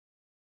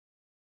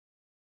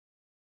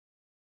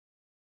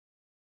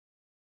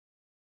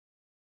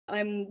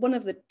I'm one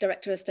of the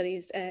Director of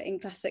Studies in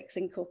Classics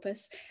in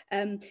Corpus.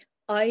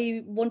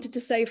 I wanted to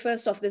say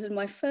first off, this is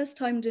my first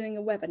time doing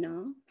a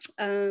webinar.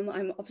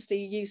 I'm obviously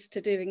used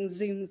to doing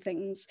Zoom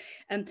things,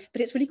 but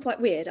it's really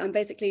quite weird. I'm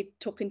basically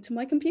talking to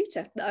my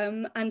computer.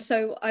 And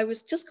so I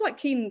was just quite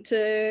keen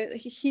to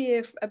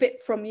hear a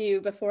bit from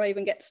you before I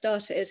even get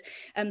started.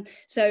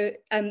 So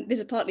this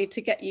is partly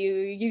to get you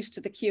used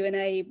to the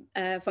Q&A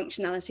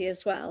functionality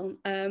as well.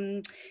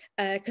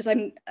 Because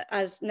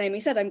as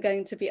Naomi said, I'm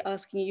going to be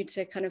asking you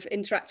to kind of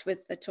interact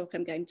with the talk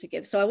I'm going to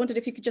give. So I wondered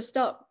if you could just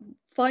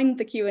find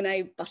the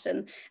Q&A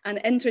button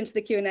and enter into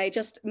the Q&A,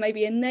 just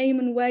maybe a name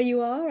and where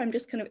you are. I'm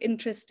just kind of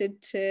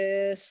interested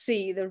to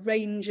see the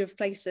range of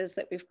places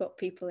that we've got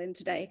people in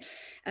today.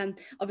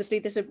 Obviously,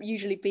 this would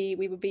usually be,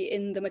 we would be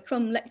in the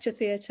Macron Lecture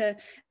Theatre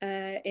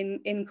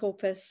in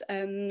Corpus,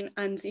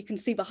 and you can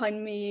see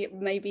behind me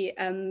maybe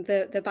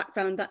the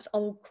background, that's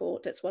Old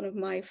Court. It's one of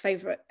my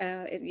favourite,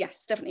 yeah,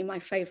 it's definitely my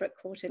favourite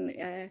court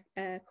in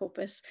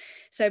Corpus.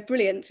 So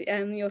brilliant,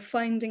 you're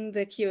finding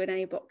the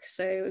Q&A box.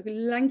 So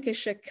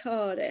Lancashire,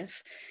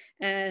 Cardiff,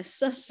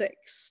 Sussex,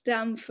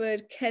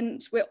 Stamford,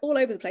 Kent, we're all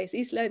over the place,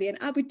 East Lothian,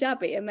 Abu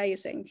Dhabi,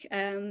 amazing.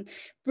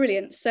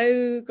 Brilliant,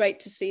 so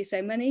great to see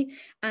so many.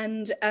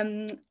 And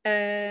that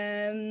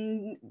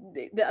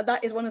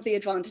is one of the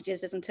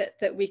advantages, isn't it,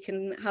 that we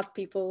can have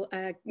people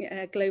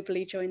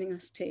globally joining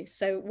us too.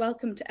 So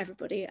welcome to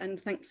everybody and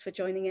thanks for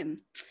joining in.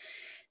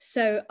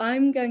 So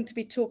I'm going to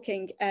be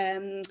talking,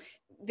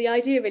 the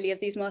idea really of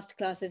these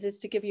masterclasses is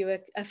to give you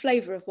a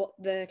flavour of what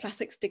the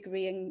classics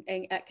degree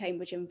at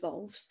Cambridge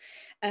involves.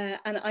 And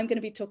I'm going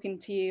to be talking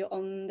to you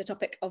on the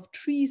topic of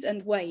trees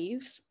and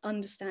waves,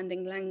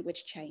 understanding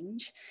language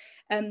change.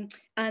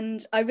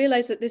 And I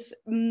realise that this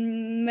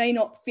may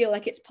not feel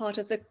like it's part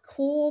of the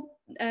core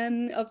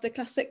of the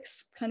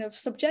classics kind of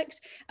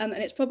subject, and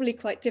it's probably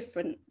quite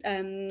different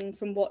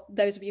from what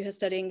those of you who are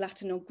studying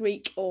Latin or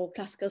Greek or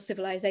classical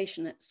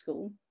civilization at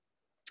school.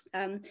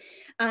 And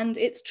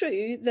it's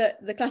true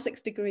that the classics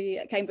degree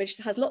at Cambridge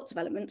has lots of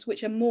elements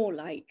which are more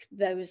like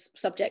those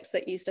subjects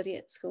that you study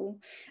at school.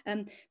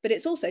 But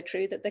it's also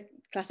true that the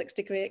classics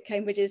degree at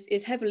Cambridge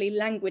is heavily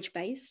language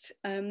based.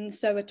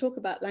 So a talk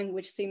about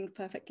language seemed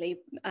perfectly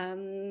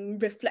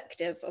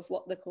reflective of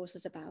what the course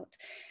is about.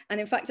 And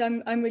in fact,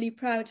 I'm really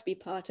proud to be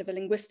part of a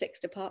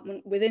linguistics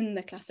department within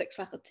the classics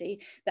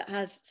faculty that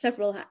has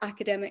several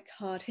academic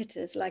hard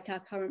hitters, like our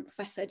current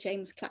professor,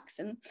 James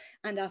Claxon,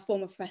 and our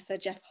former professor,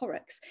 Jeff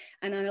Horrocks.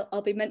 And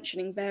I'll be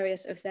mentioning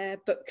various of their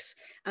books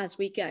as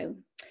we go.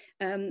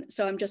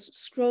 So I'm just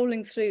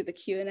scrolling through the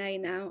Q&A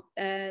now.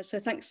 So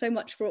thanks so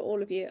much for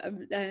all of you,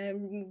 a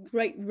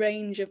great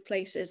range of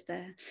places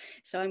there.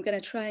 So I'm going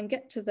to try and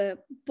get to the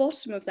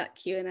bottom of that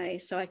Q&A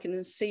so I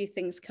can see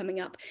things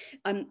coming up.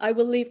 I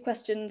will leave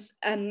questions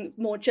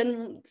more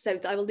general, so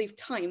I will leave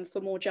time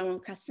for more general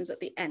questions at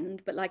the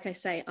end. But like I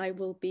say, I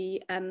will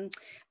be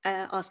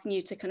asking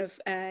you to kind of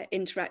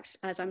interact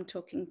as I'm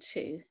talking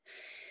too.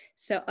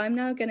 So I'm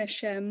now going to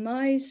share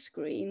my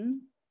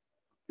screen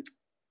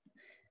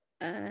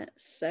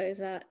so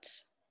that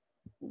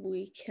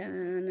we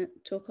can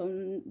talk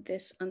on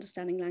this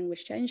understanding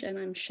language change, and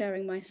I'm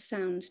sharing my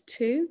sound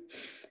too.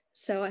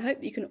 So I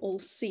hope you can all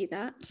see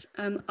that.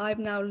 I've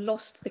now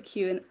lost the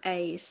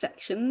Q&A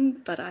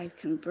section, but I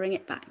can bring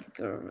it back.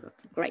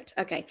 Great,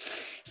 okay.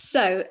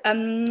 So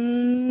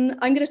I'm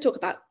going to talk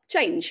about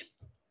change.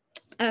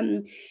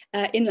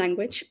 In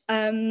language,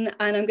 and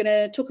I'm going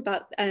to talk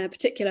about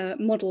particular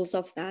models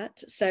of that.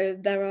 So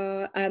there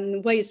are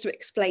ways to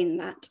explain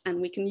that,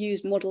 and we can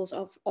use models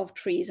of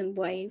trees and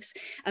waves.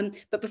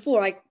 But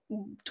before I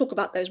talk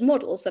about those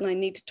models, then I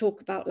need to talk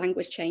about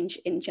language change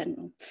in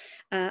general.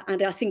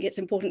 And I think it's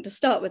important to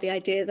start with the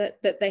idea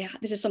that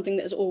this is something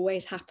that has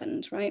always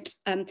happened, right?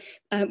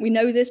 We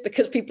know this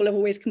because people have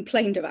always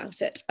complained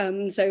about it.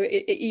 So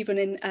even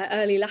in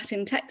early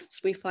Latin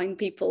texts, we find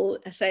people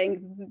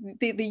saying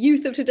the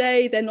youth of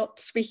today, they're not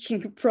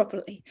speaking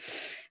properly.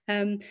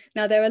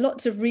 Now, there are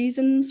lots of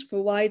reasons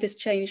for why this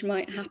change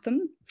might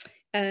happen.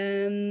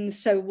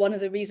 So one of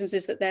the reasons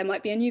is that there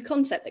might be a new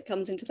concept that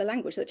comes into the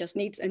language that just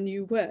needs a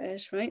new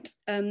word, right?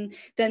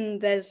 Then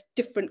there's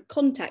different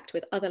contact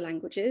with other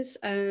languages,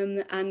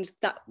 and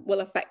that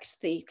will affect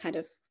the kind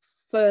of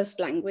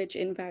first language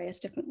in various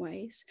different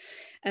ways.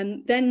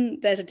 Then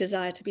there's a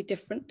desire to be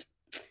different,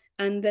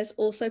 and there's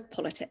also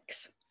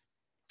politics.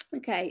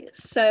 Okay,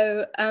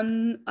 so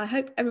I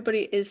hope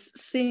everybody is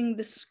seeing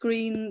the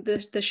screen, the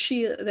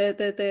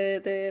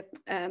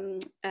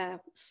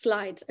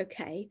slides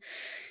okay.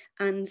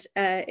 And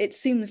it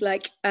seems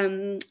like,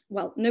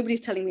 well,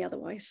 nobody's telling me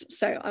otherwise,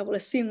 so I will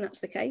assume that's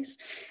the case.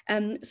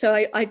 So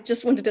I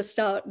just wanted to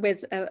start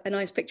with a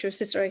nice picture of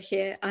Cicero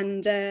here,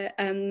 and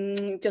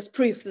just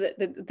proof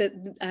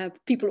that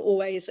people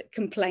always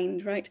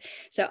complained, right?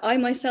 So I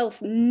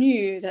myself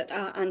knew that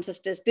our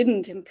ancestors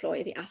didn't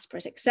employ the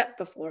aspirate except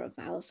before a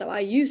vowel. So I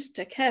used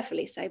to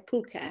carefully say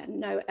pulcher,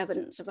 no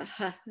evidence of a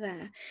h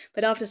there.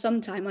 But after some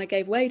time, I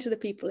gave way to the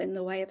people in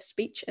the way of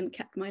speech and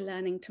kept my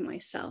learning to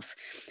myself.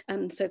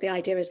 So the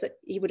idea is that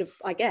he would have,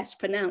 I guess,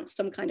 pronounced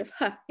some kind of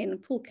h in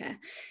pulcher.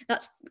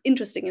 That's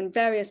interesting in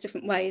various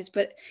different ways,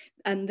 but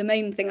the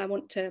main thing I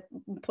want to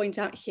point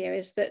out here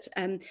is that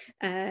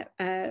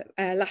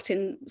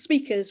Latin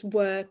speakers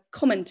were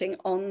commenting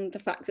on the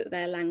fact that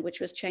their language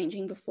was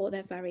changing before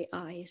their very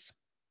eyes.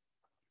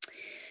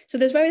 So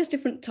there's various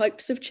different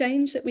types of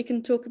change that we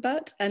can talk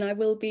about, and I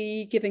will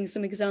be giving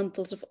some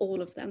examples of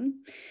all of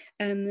them.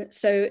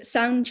 So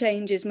sound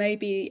change is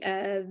maybe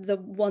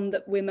the one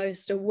that we're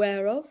most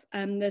aware of.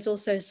 There's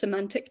also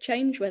semantic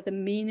change, where the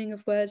meaning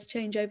of words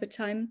change over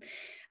time.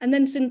 And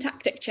then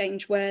syntactic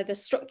change, where the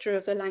structure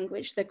of the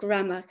language, the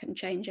grammar, can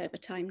change over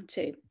time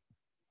too.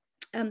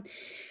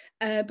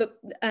 But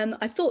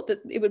I thought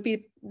that it would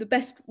be the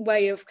best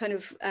way of kind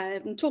of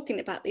talking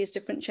about these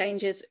different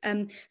changes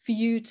for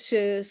you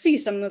to see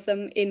some of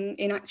them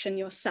in action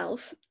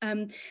yourself.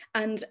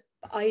 And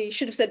I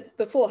should have said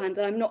beforehand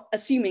that I'm not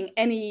assuming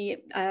any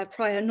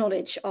prior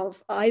knowledge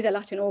of either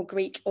Latin or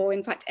Greek, or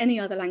in fact any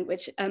other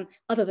language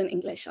other than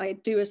English. I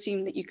do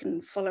assume that you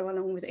can follow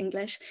along with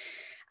English.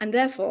 And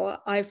therefore,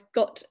 I've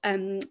got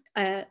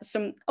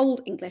some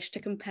Old English to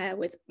compare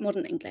with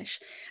modern English.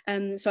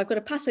 So I've got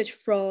a passage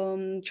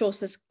from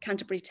Chaucer's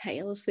Canterbury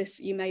Tales. This,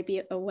 you may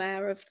be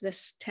aware of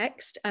this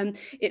text.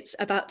 It's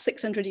about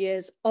 600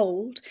 years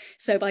old.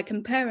 So by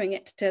comparing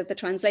it to the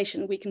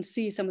translation, we can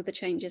see some of the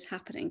changes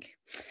happening.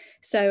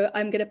 So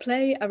I'm going to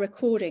play a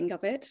recording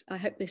of it. I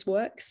hope this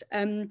works.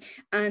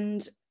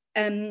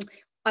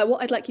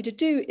 What I'd like you to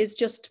do is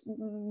just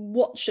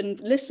watch and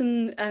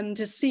listen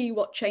to see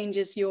what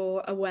changes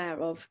you're aware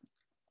of.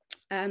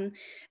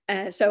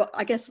 So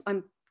I guess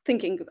I'm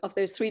thinking of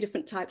those three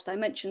different types I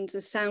mentioned: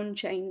 the sound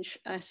change,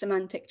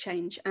 semantic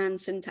change, and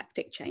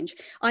syntactic change.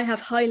 I have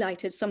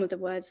highlighted some of the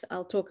words that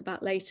I'll talk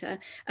about later,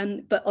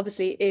 but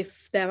obviously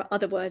if there are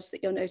other words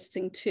that you're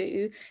noticing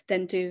too,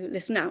 then do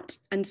listen out.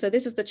 And so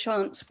this is the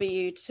chance for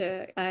you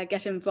to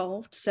get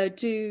involved. So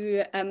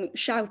do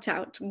shout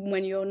out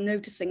when you're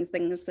noticing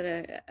things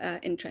that are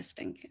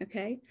interesting,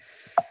 okay?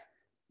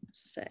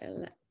 So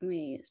let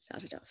me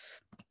start it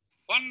off.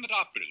 One that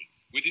April,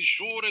 with his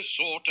surest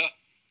sorter,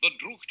 the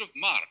drucht of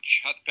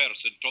March hath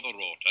persed to the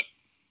rotor,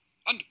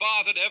 and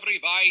bathed every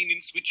vine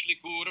in switch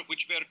liqueur, of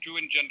which vertue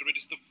engendered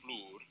is the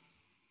floor.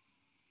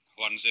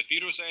 One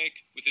Zephyrus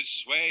eke, with his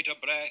sweet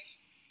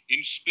breath,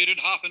 inspired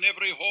hath in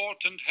every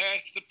hort and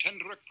heath the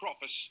tender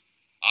Corpus,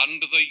 and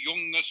the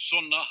younge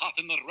sonne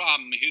hath in the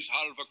ram his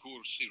halve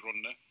course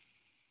runne,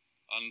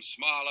 and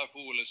smalle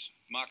fooles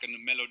maken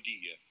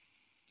melodie,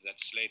 that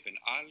slepen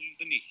al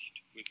the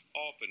nicht with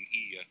open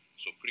ear,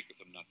 so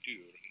pricketh them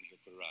natuur in her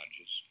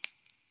parages.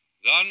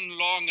 Then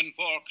longen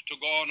folk to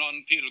go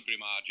on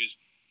pilgrimages,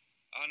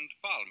 and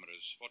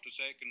palmers for to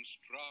seeken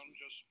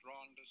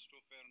strangers to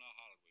ferna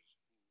halves.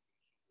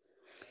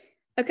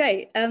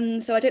 Okay,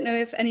 so I don't know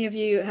if any of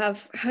you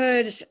have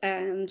heard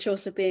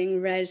Chaucer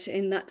being read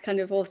in that kind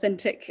of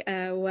authentic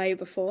way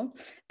before,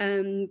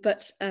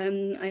 but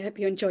I hope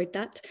you enjoyed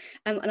that.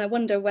 And I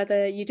wonder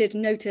whether you did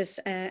notice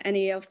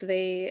any of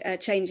the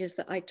changes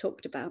that I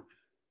talked about.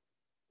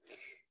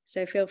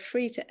 So feel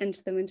free to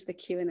enter them into the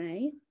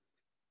Q&A.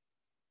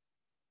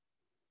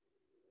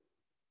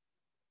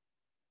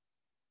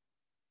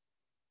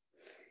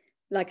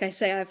 Like I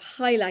say, I've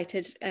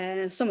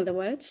highlighted some of the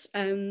words.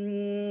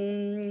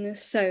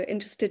 So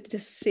interested to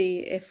see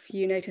if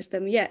you notice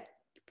them yet.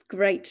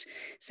 Great.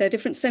 So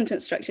different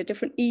sentence structure,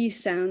 different E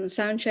sound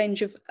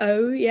change of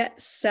O, yeah,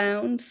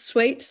 sound,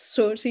 sweet,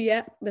 sort of,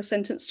 yeah, the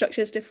sentence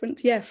structure is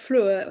different. Yeah,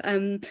 fluor.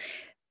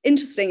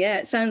 Interesting, yeah,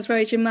 it sounds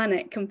very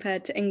Germanic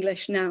compared to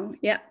English now,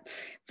 yeah.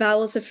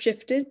 Vowels have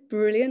shifted,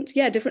 brilliant.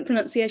 Yeah, different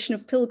pronunciation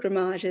of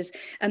pilgrimages.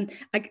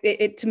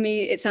 To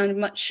me, it sounded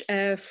much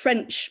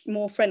French,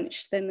 more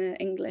French than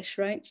English,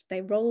 right?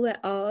 They roll their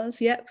R's,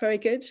 yeah, very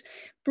good.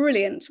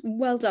 Brilliant,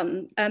 well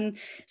done.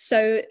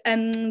 So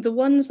the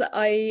ones that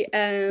I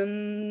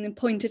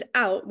pointed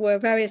out were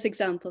various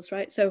examples,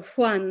 right? So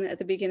Juan at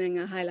the beginning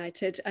I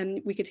highlighted,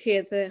 and we could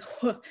hear the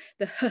H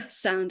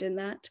sound in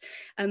that.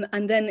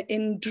 And then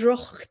in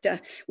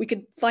drochte, we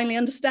could finally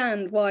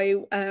understand why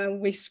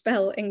we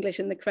spell English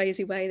in the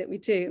crazy way that we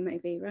do,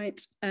 maybe, right?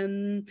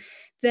 Then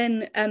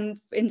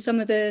in some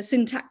of the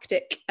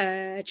syntactic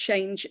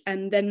change,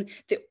 and then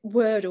the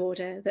word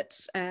order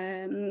that's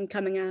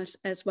coming out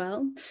as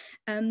well.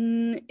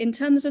 In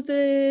terms of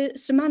the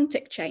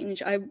semantic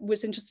change, I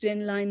was interested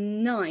in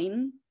line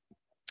 9.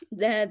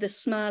 There, the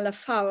smaller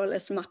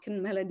fowlers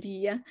maken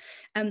melodie.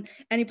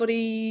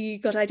 Anybody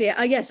got idea?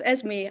 Oh yes,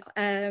 Esme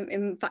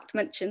in fact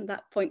mentioned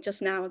that point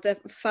just now, the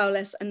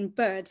fowlers and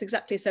birds,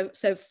 exactly.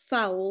 So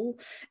fowl,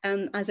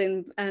 as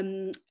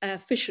in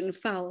fish and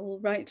fowl,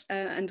 right?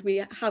 And we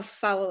have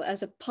fowl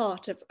as a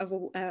part of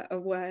a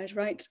word,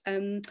 right?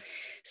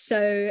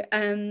 So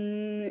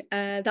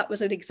that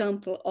was an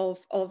example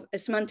of a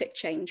semantic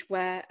change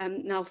where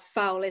now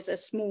fowl is a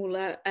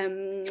smaller,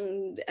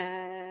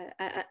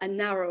 a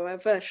narrower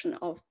version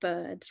of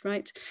birds,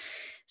 right?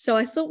 So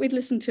I thought we'd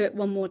listen to it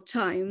one more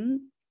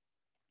time.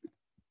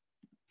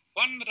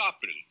 One that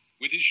April,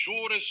 with his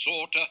surest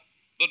sorter,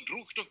 the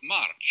drucht of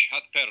March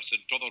hath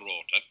persed to the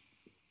rota,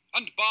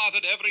 and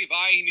bathed every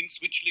vine in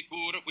switch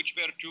liqueur of which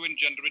vertue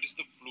engendered is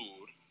the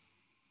floor.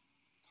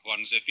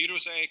 When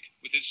Zephyrus eke,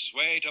 with his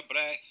sweeter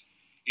breath,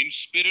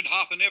 inspired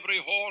hath in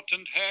every heart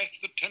and hath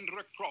the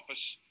tender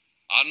Corpus,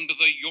 and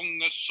the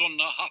younge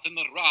sonne hath in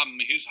the ram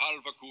his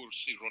halve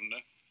course y runne,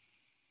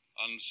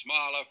 and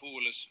smalle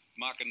fooles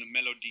maken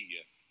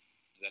melodie,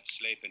 that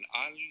slepen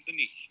al de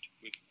nicht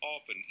with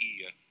open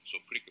ear,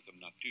 so pricketh them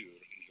natuur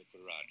in her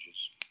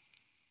parages.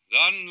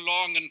 Then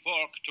longen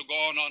folk to go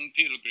on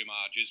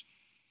pilgrimages,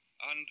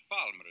 and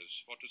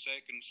palmers for to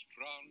saken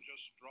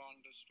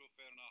strangest to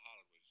ferna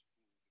halves.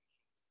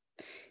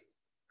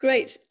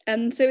 Great.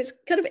 So it's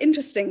kind of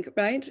interesting,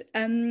 right?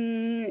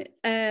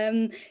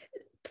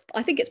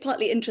 I think it's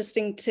partly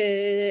interesting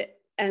to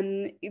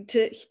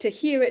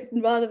hear it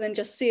rather than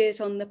just see it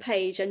on the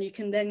page, and you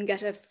can then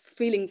get a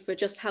feeling for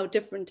just how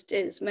different it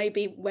is.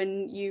 Maybe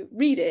when you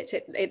read it,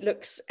 it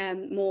looks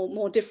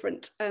more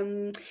different.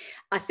 I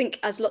think,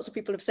 as lots of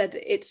people have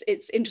said,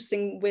 it's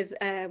interesting with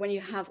when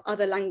you have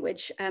other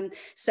language. When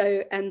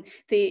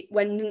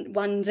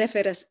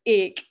Zephyrus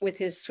ik with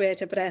his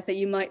Zweite Breath,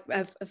 you might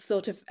have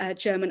thought of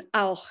German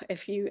auch,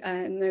 if you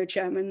know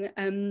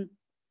German.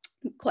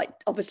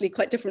 Obviously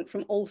quite different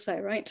from also,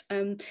 right?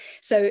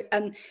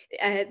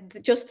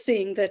 Just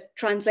seeing the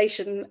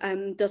translation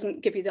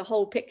doesn't give you the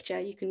whole picture.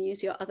 You can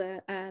use your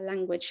other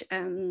language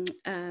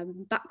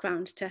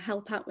background to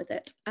help out with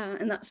it,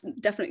 and that's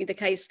definitely the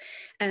case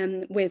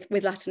with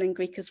Latin and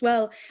Greek as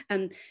well.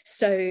 By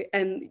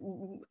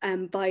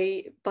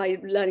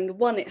learning the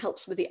one, it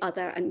helps with the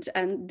other, and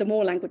the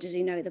more languages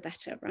you know, the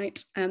better,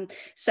 right?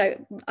 So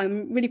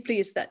I'm really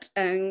pleased that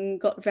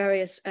got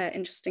various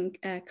interesting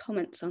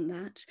comments on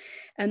that.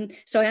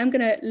 So I am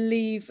going to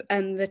leave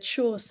the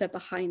Chaucer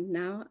behind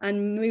now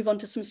and move on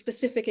to some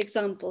specific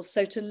examples,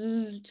 so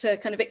to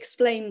kind of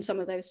explain some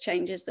of those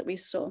changes that we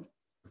saw.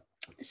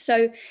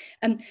 So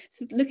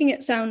looking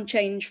at sound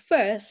change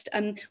first,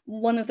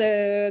 one of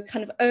the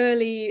kind of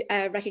early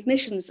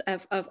recognitions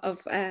of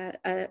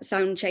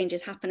sound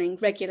changes happening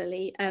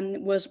regularly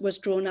was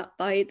drawn up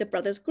by the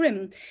Brothers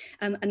Grimm,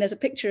 and there's a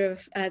picture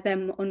of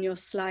them on your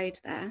slide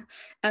there.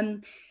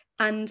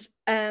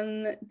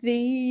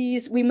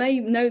 These, we may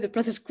know the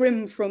Brothers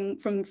Grimm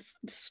from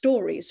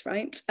stories,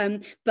 right?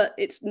 But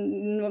it's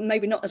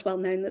maybe not as well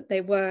known that they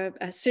were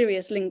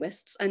serious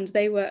linguists, and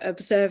they were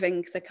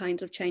observing the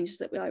kinds of changes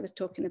that I was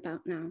talking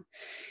about now.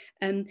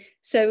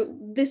 So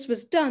this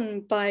was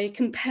done by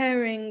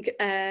comparing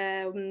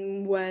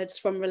words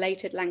from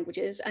related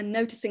languages and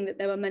noticing that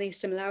there were many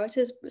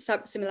similarities,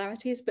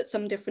 but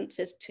some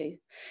differences too.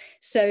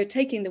 So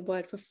taking the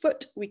word for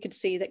foot, we could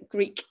see that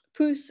Greek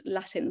pous,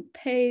 Latin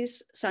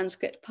pes,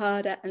 Sanskrit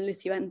pada, and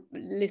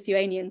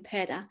Lithuanian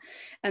peda.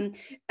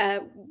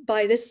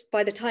 By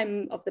the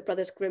time of the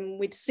Brothers Grimm,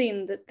 we'd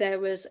seen that there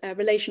was a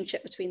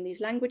relationship between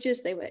these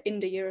languages. They were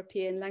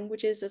Indo-European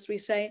languages, as we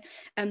say,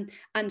 and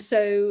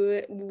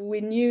so we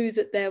knew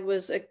that there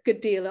was a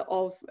good deal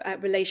of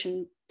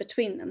relation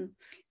between them.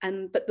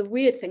 But the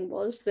weird thing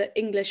was that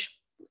English,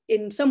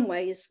 in some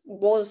ways,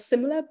 was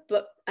similar,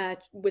 but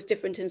was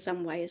different in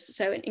some ways.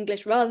 So in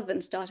English, rather than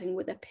starting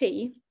with a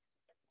P,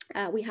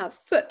 we have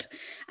foot,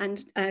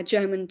 and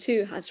German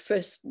too has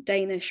first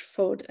Danish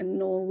fod and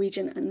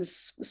Norwegian and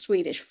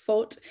Swedish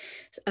fot.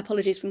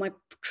 Apologies for my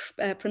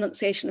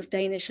pronunciation of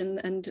Danish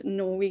and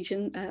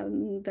Norwegian.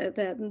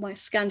 My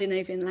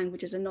Scandinavian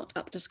languages are not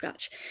up to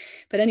scratch.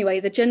 But anyway,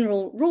 the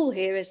general rule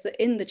here is that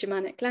in the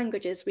Germanic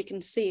languages, we can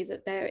see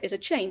that there is a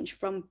change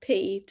from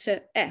P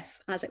to F,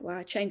 as it were,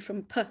 a change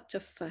from P to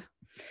F.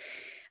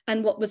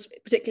 And what was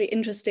particularly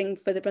interesting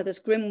for the Brothers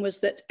Grimm was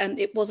that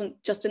it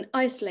wasn't just an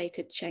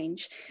isolated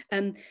change.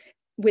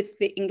 With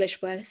the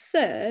English word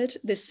third,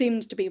 this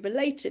seems to be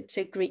related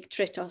to Greek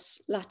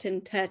tritos,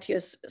 Latin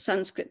tertius,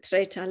 Sanskrit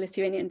treta,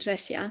 Lithuanian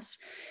tretias.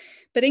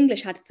 But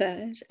English had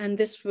third, and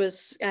this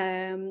was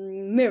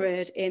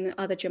mirrored in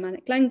other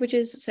Germanic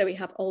languages. So we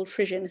have Old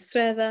Frisian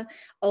thretha,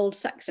 Old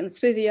Saxon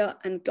thrythia,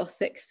 and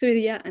Gothic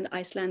thrythia, and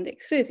Icelandic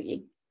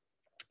thrythi.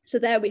 So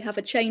there we have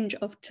a change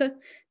of t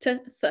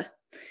to th.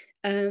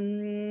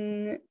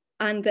 And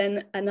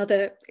then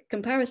another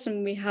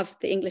comparison, we have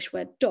the English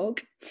word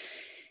dog.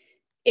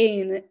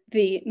 In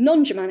the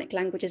non-Germanic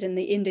languages in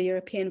the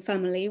Indo-European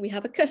family, we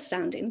have a k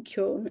sound in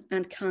kjorn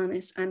and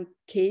canis and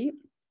ki.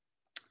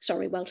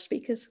 Sorry, Welsh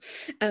speakers.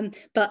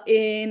 But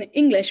in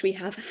English, we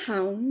have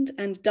hound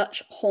and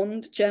Dutch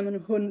hond,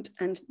 German hund,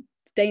 and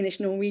Danish,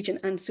 Norwegian,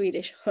 and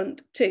Swedish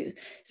hund too.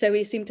 So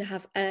we seem to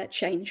have a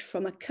change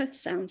from a k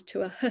sound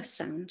to a h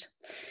sound.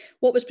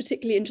 What was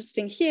particularly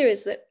interesting here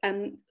is that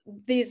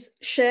these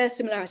share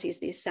similarities,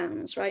 these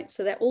sounds, right?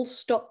 So they're all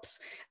stops,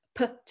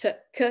 p to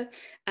k,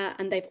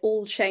 and they've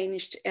all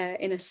changed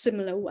in a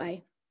similar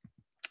way.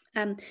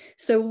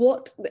 So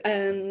what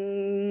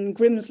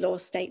Grimm's law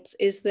states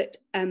is that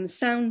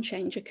sound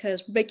change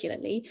occurs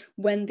regularly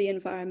when the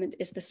environment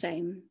is the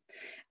same,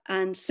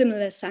 and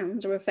similar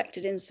sounds are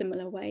affected in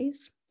similar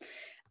ways.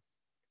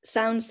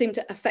 Sounds seem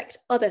to affect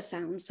other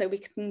sounds, so we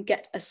can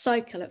get a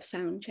cycle of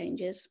sound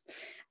changes.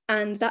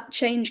 And that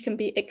change can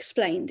be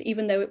explained,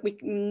 even though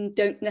we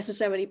don't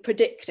necessarily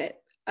predict it,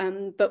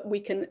 but we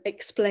can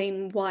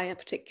explain why a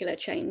particular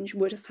change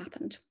would have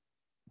happened.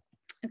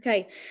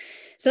 Okay,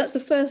 so that's the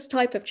first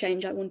type of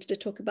change I wanted to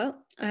talk about.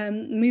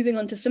 Moving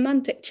on to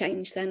semantic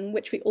change then,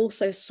 which we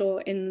also saw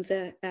in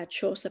the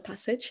Chaucer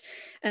passage.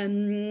 I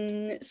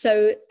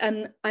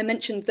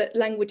mentioned that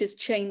languages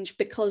change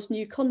because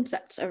new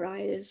concepts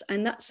arise,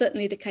 and that's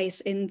certainly the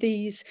case in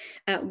these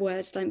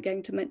words that I'm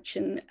going to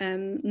mention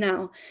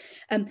now.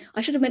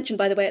 I should have mentioned,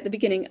 by the way, at the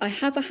beginning, I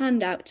have a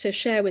handout to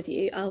share with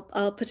you.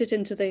 I'll put it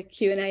into the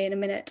Q&A in a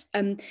minute.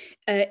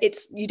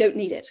 You don't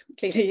need it,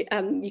 clearly.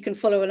 You can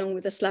follow along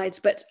with the slides,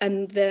 but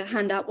the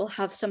handout will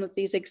have some of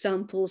these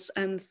examples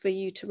for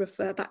you to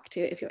refer back to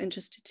if you're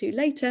interested to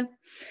later.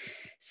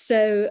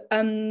 So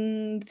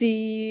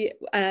the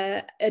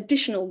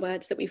additional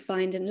words that we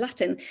find in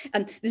Latin,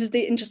 and this is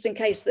the interesting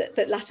case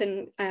that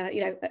Latin,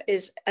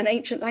 is an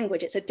ancient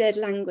language. It's a dead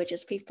language,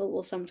 as people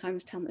will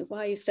sometimes tell me,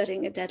 why are you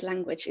studying a dead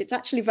language? It's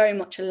actually very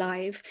much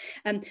alive.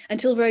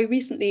 Until very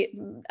recently,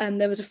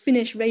 there was a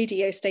Finnish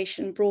radio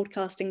station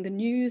broadcasting the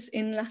news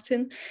in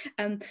Latin,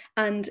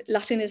 and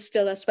Latin is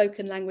still a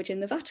spoken language in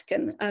the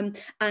Vatican.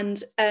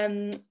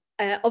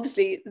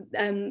 Obviously,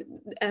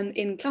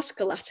 in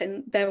classical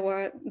Latin, there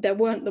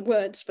weren't the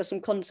words for some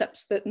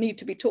concepts that need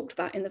to be talked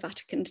about in the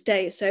Vatican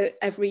today. So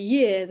every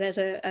year there's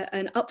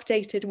an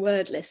updated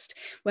word list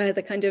where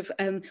the kind of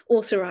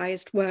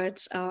authorized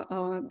words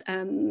are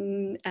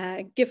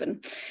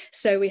given.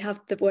 So we have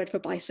the word for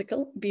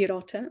bicycle,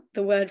 birota,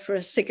 the word for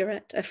a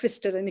cigarette, a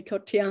fistula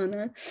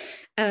nicotiana,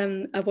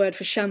 a word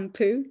for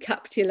shampoo,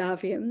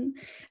 captilavium,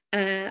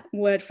 a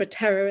word for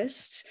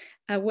terrorist,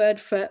 a word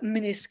for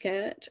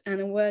miniskirt,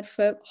 and a word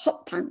for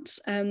hot pants.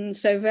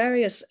 So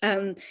various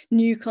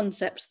new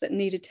concepts that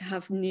needed to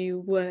have new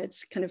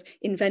words kind of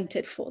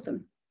invented for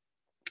them.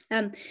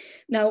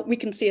 Now we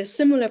can see a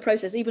similar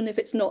process, even if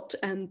it's not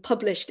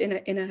published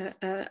in a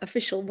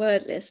official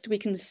word list. We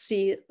can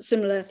see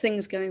similar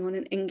things going on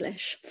in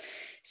English.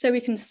 So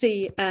we can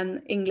see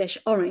English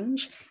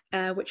orange,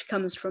 which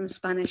comes from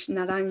Spanish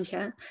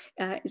naranja.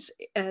 It's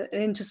an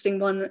interesting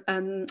one,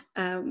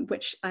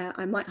 which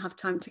I might have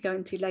time to go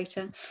into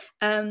later.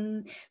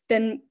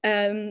 Then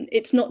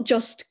it's not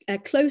just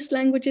close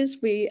languages.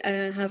 We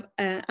have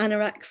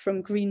anorak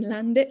from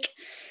Greenlandic,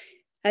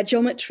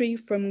 geometry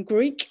from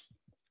Greek,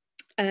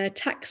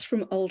 tax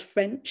from Old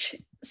French,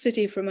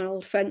 city from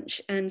Old French,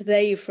 and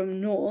they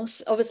from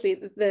Norse. Obviously,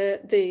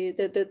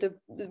 the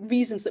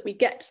reasons that we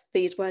get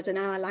these words in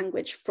our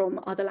language from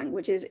other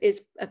languages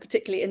is a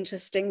particularly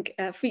interesting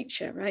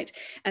feature, right?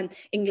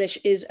 English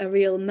is a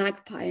real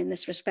magpie in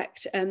this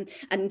respect.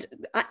 And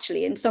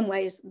actually, in some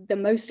ways, the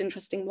most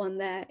interesting one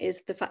there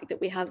is the fact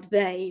that we have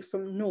they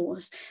from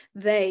Norse.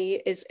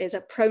 They is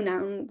a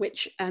pronoun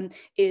which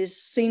is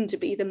seen to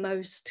be the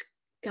most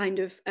kind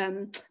of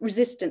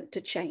resistant to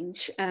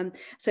change.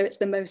 So it's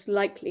the most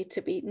likely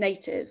to be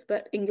native,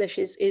 but English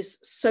is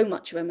so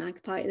much of a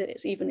magpie that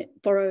it's even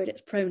borrowed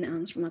its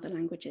pronouns from other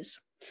languages.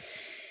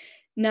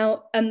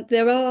 Now,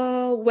 there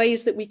are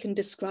ways that we can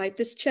describe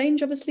this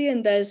change, obviously,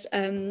 and there's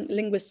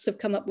linguists have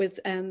come up with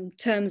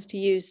terms to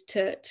use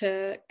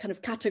to kind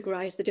of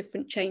categorize the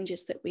different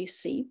changes that we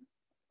see.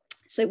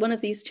 So one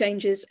of these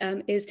changes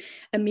is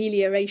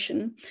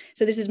amelioration.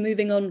 So this is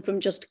moving on from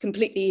just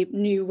completely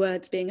new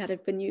words being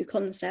added for new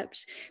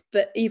concepts,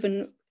 but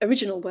even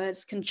original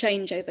words can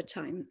change over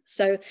time.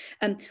 So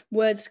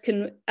words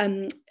can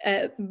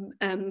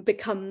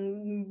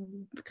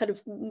become kind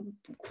of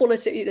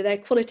quality, their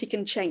quality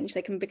can change,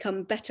 they can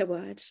become better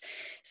words.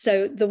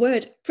 So the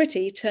word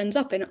pretty turns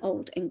up in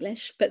Old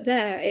English, but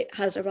there it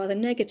has a rather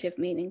negative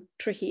meaning,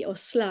 tricky or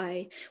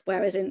sly,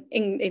 whereas in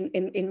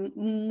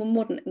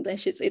modern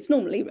English, it's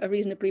normally a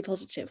reasonably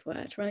positive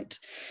word, right?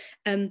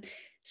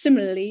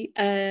 Similarly,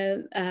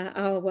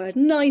 our word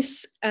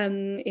nice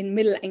in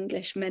Middle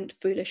English meant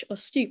foolish or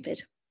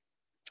stupid.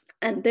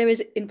 And there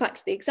is, in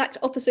fact, the exact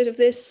opposite of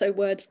this. So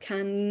words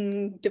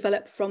can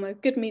develop from a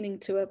good meaning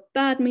to a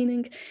bad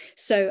meaning.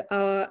 So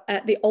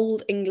the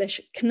Old English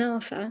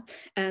knafa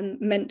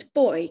meant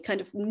boy, kind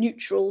of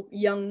neutral,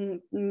 young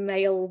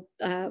male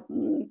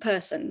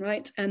person,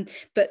 right?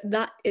 But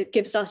that it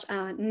gives us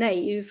our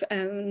knave,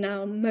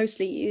 now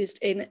mostly used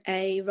in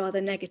a rather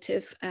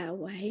negative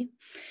way.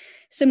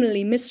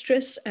 Similarly,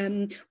 mistress,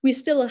 we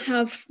still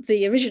have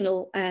the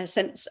original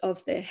sense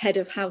of the head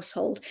of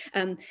household.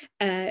 In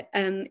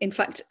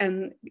fact,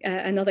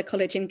 another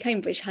college in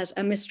Cambridge has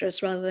a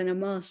mistress rather than a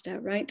master,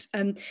 right?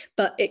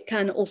 But it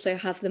can also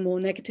have the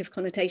more negative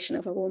connotation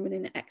of a woman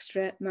in an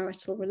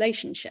extramarital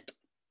relationship.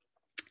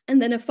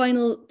 And then a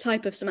final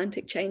type of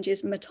semantic change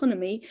is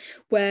metonymy,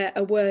 where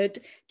a word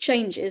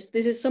changes.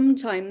 This is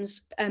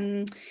sometimes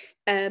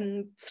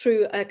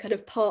through a kind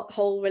of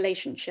part-whole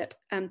relationship.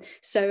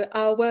 So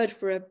our word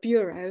for a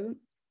bureau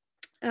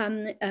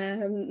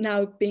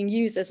now being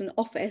used as an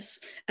office,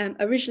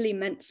 originally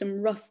meant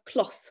some rough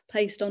cloth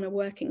placed on a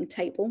working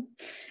table.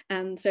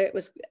 So it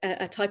was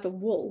a type of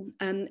wool,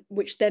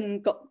 which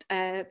then got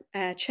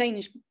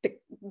changed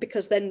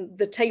because then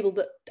the table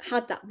that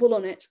had that wool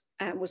on it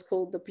was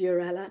called the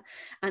burella,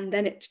 and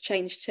then it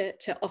changed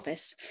to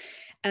office.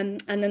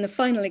 And then the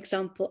final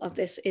example of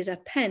this is a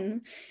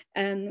pen,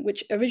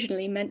 which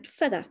originally meant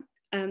feather.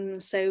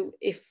 So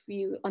if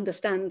you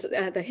understand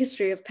the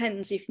history of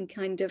pens, you can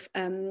kind of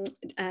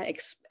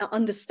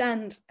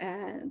understand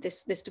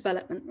this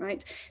development,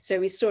 right? So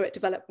we saw it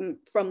develop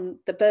from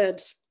the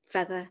bird's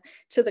feather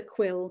to the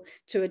quill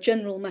to a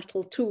general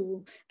metal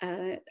tool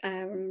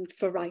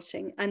for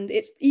writing, and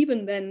it's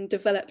even then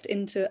developed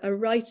into a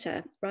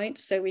writer, right?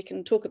 So we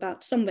can talk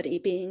about somebody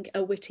being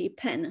a witty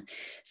pen.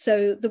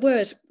 So the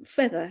word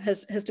feather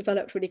has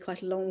developed really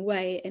quite a long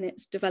way in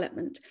its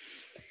development.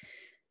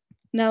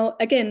 Now,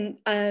 again,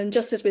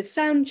 just as with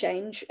sound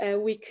change,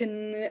 we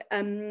can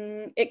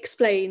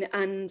explain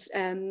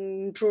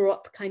and draw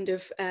up kind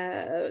of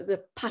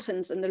the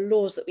patterns and the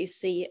laws that we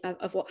see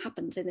of what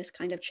happens in this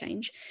kind of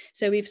change.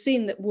 So we've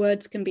seen that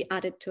words can be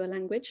added to a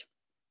language,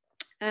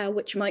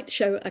 which might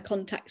show a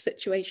contact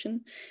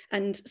situation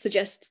and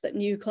suggests that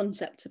new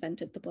concepts have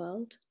entered the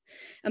world.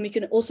 And we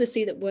can also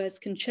see that words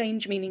can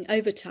change meaning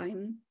over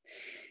time.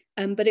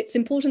 But it's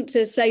important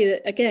to say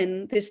that,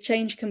 again, this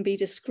change can be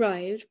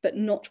described but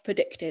not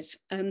predicted.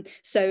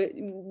 So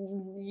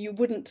you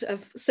wouldn't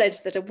have said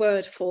that a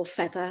word for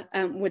feather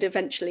would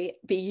eventually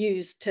be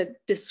used to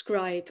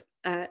describe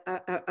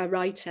a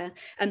writer.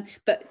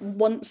 But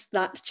once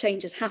that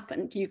change has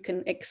happened, you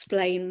can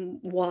explain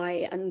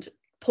why and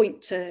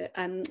point to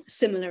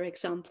similar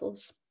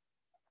examples.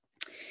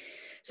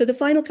 So the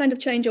final kind of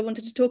change I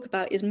wanted to talk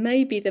about is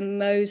maybe the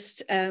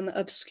most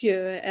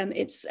obscure.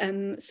 It's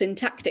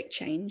syntactic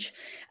change.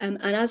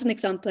 And as an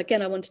example,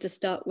 again, I wanted to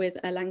start with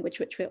a language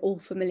which we're all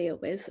familiar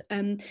with.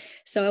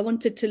 So I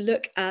wanted to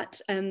look at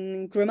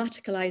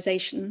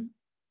grammaticalization,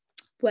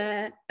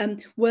 where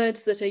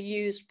words that are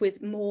used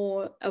with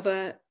more of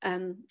a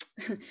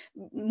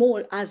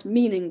more as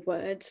meaning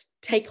words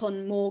take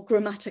on more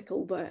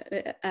grammatical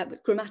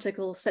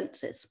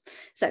senses.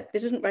 So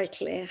this isn't very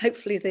clear.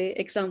 Hopefully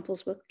the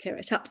examples will clear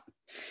it up.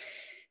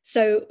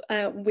 So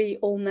we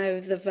all know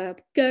the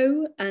verb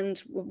go,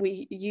 and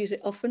we use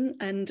it often,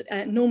 and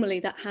normally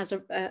that has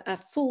a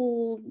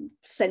full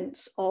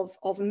sense of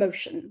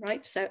motion,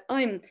 right? So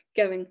I'm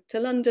going to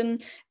London,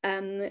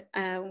 and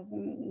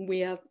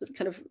we are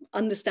kind of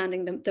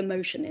understanding the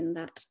motion in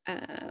that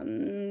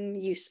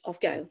use of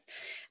go.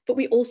 But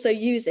we also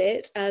use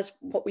it as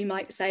what we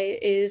might say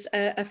is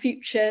a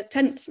future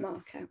tense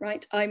marker,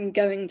 right? I'm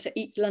going to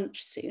eat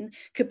lunch soon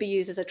could be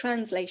used as a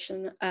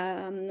translation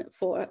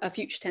for a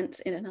future tense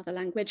in another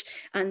language.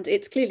 And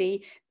it's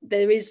clearly,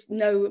 there is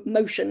no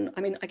motion.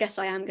 I mean, I guess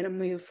I am going to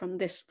move from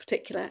this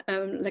particular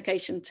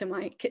location to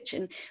my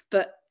kitchen,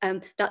 but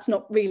that's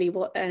not really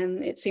what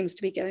it seems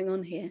to be going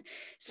on here.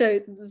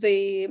 So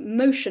the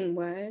motion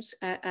word,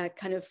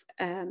 kind of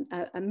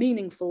a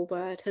meaningful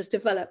word, has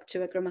developed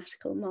to a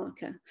grammatical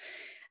marker.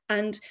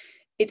 And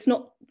it's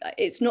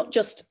not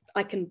just,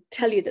 I can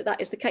tell you that that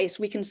is the case.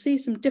 We can see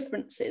some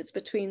differences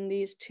between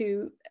these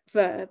two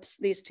verbs,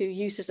 these two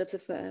uses of the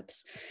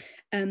verbs.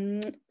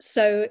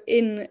 So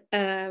in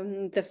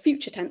the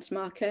future tense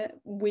marker,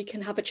 we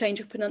can have a change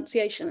of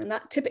pronunciation, and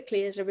that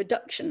typically is a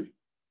reduction.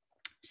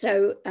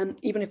 So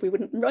even if we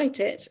wouldn't write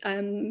it,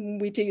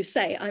 we do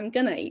say, I'm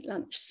gonna eat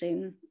lunch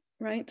soon,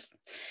 right?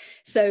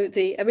 So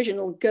the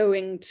original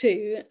going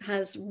to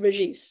has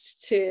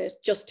reduced to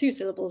just two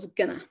syllables,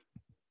 gonna.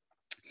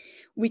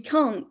 We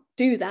can't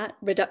do that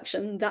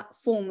reduction, that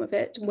form of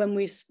it, when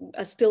we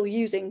are still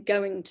using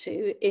going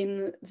to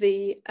in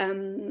the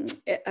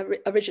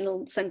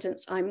original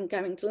sentence, I'm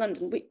going to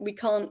London. We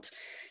can't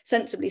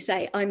sensibly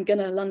say, I'm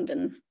gonna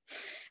London.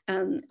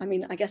 I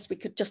mean, I guess we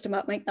could just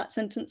about make that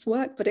sentence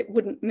work, but it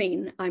wouldn't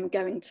mean I'm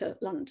going to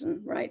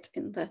London, right,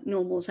 in the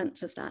normal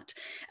sense of that.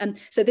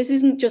 So this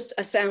isn't just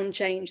a sound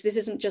change. This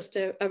isn't just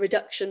a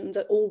reduction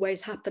that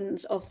always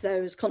happens of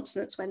those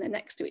consonants when they're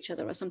next to each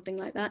other or something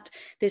like that.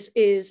 This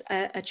is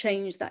a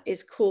change that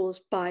is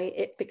caused by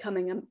it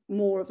becoming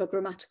more of a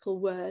grammatical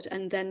word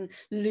and then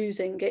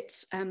losing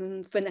its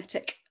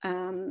phonetic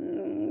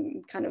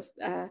kind of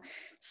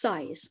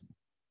size.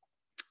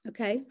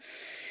 Okay.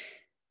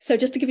 So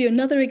just to give you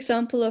another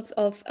example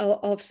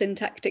of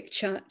syntactic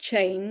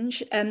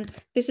change,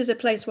 this is a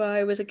place where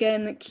I was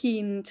again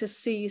keen to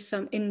see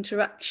some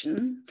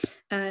interaction.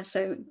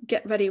 So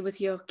get ready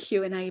with your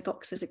Q&A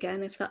boxes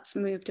again if that's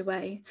moved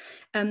away.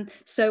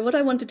 So what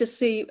I wanted to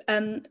see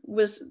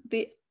was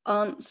the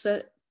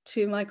answer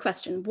to my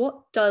question.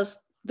 What does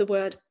the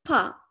word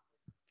pas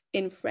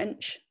in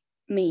French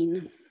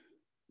mean?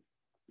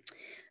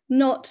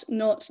 Not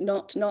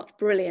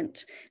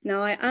brilliant.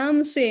 Now I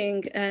am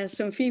seeing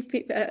some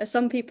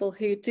people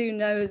who do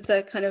know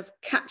the kind of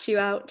catch you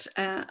out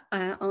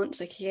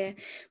answer here,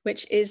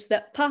 which is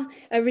that pas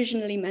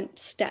originally meant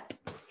step.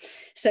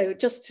 So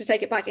just to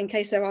take it back, in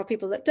case there are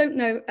people that don't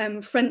know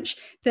French,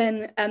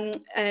 then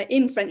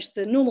in French,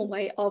 the normal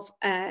way of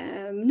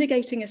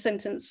negating a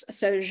sentence,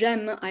 so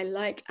j'aime, I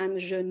like, and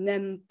je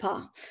n'aime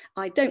pas,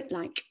 I don't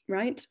like,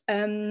 right?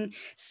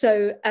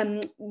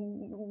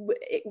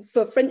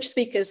 For French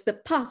speakers, the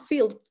pas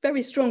feels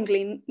very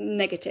strongly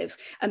negative.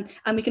 And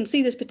we can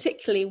see this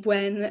particularly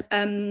when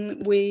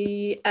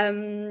we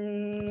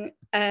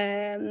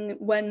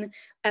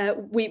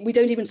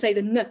don't even say the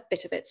n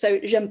bit of it. So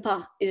j'aime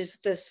pas is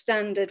the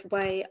standard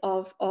way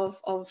of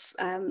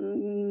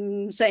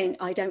saying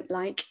I don't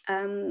like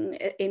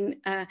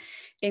in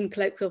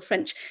colloquial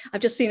French.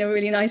 I've just seen a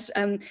really nice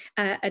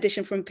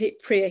addition from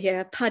Priya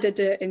here, pas de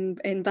deux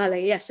in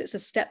ballet. Yes, it's a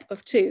step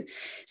of two.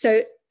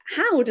 So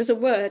how does a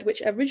word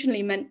which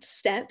originally meant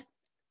step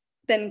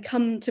then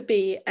come to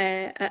be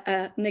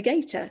a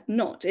negator?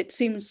 Not. It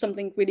seems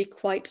something really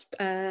quite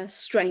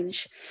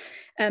strange.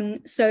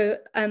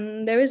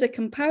 There is a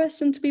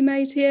comparison to be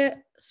made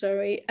here,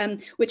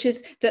 which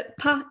is that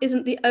pas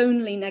isn't the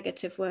only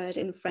negative word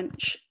in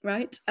French,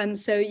 right?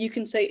 So you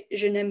can say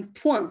je n'aime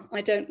point,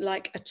 I don't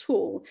like at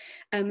all.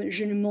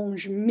 Je ne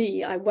mange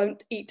mi, I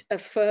won't eat a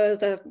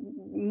further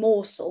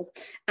morsel.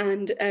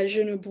 And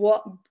je ne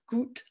bois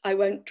goutte, I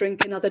won't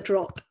drink another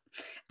drop.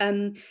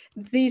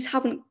 These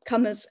haven't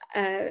come as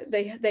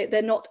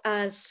they're not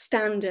as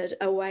standard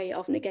a way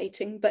of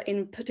negating, but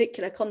in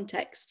particular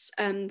contexts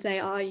they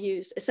are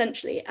used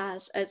essentially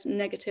as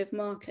negative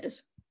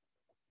markers.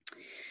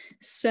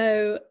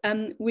 So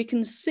we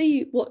can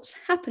see what's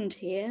happened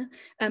here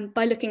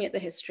by looking at the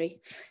history.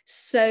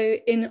 So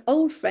in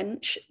Old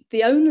French,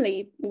 the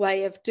only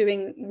way of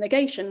doing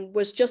negation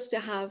was just to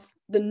have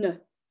the ne.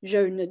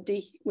 Je ne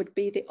dis would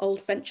be the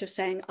Old French of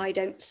saying I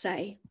don't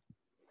say.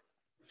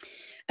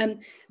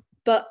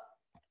 But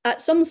at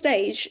some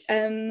stage,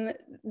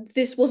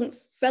 this wasn't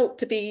felt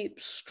to be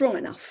strong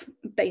enough,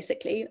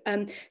 basically.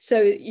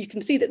 So you can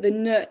see that the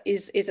ne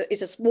is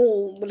a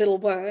small little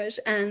word,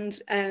 and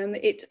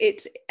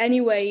it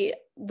anyway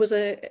was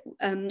an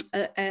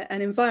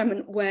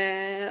environment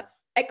where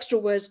extra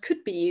words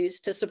could be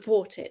used to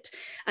support it.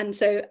 And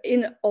so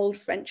in Old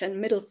French and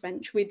Middle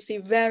French, we'd see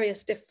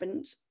various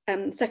different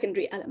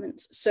secondary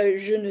elements. So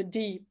je ne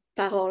dis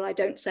parole, I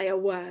don't say a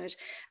word,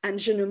 and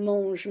je ne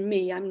mange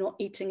mi, I'm not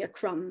eating a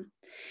crumb.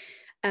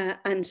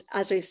 And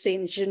as we've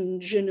seen, il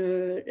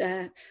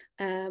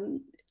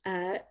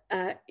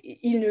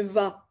ne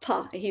va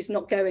pas, he's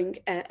not going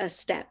a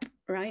step,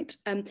 right?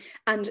 And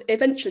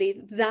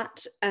eventually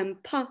that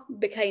pas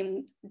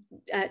became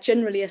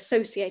generally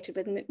associated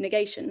with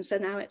negation, so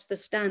now it's the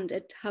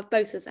standard to have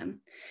both of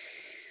them.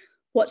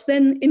 What's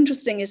then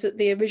interesting is that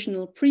the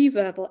original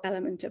pre-verbal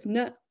element of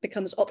ne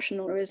becomes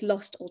optional or is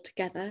lost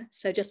altogether.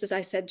 So just as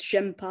I said,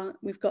 j'aime pas,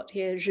 we've got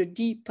here je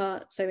dis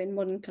pas. So in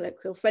modern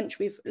colloquial French,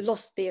 we've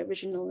lost the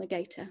original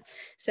negator.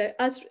 So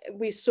as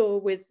we saw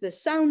with the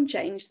sound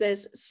change,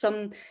 there's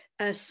some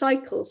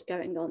cycles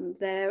going on.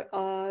 There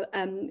are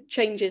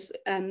changes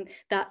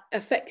that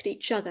affect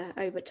each other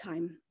over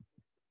time.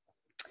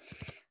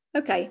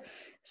 Okay,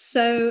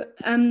 so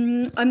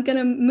I'm going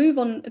to move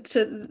on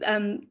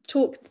to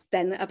talk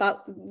then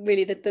about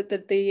really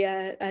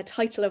the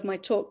title of my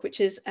talk, which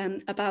is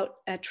about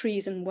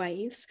trees and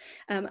waves.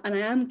 And I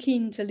am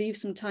keen to leave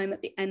some time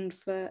at the end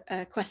for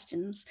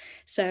questions.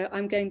 So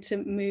I'm going to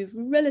move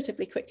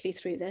relatively quickly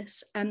through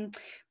this,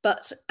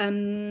 but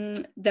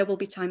there will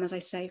be time, as I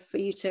say, for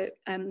you to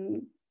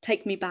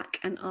take me back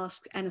and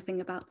ask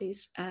anything about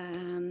these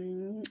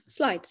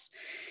slides.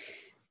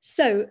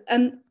 So,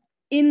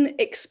 in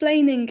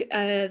explaining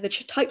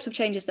the types of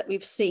changes that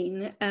we've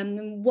seen,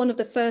 one of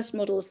the first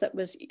models that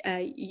was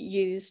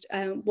used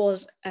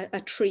was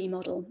a tree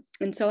model.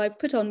 And so I've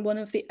put on one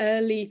of the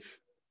early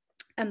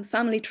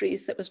family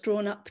trees that was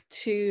drawn up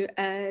to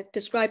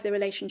describe the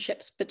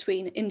relationships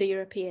between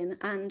Indo-European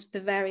and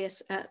the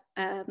various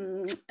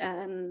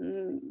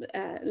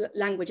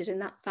languages in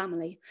that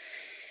family.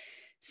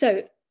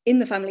 So in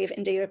the family of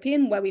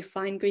Indo-European, where we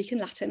find Greek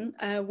and Latin,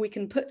 we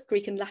can put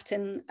Greek and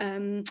Latin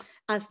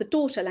as the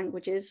daughter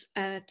languages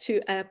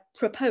to a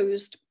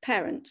proposed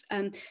parent.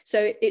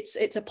 So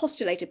it's a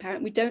postulated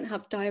parent. We don't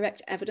have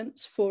direct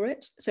evidence for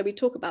it. So we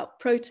talk about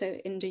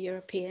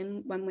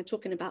Proto-Indo-European when we're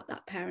talking about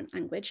that parent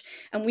language,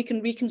 and we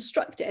can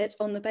reconstruct it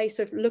on the basis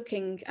of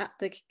looking at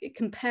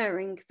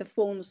comparing the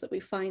forms that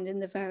we find in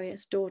the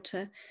various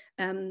daughter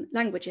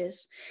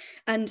languages.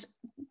 And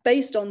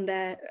based on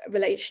their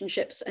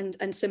relationships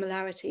and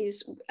similarities,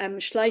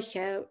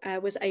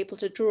 Schleicher was able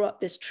to draw up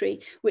this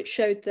tree, which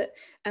showed that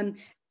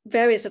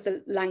various of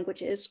the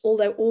languages,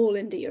 although all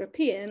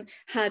Indo-European,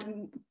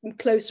 had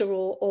closer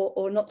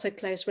or not so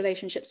close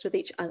relationships with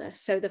each other.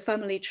 So the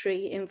family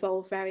tree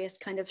involved various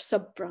kind of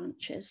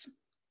sub-branches.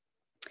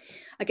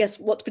 I guess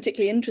what's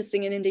particularly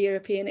interesting in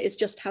Indo-European is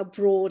just how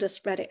broad a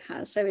spread it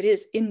has. So it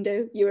is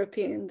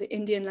Indo-European, the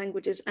Indian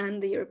languages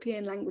and the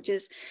European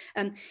languages.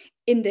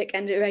 Indic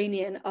and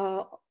Iranian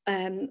are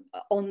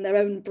on their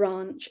own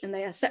branch, and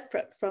they are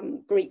separate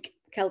from Greek,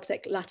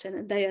 Celtic, Latin,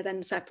 and they are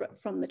then separate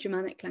from the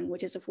Germanic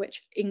languages, of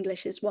which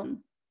English is one.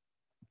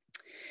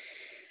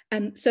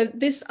 So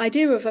this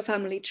idea of a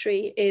family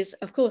tree is,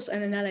 of course,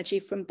 an analogy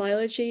from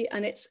biology,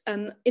 and it's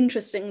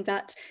interesting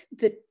that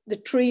the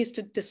trees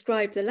to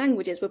describe the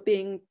languages were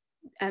being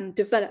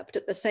developed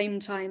at the same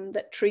time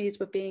that trees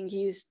were being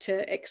used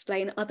to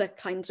explain other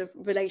kinds of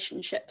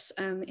relationships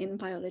in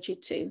biology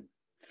too.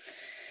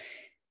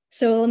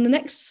 So on the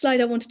next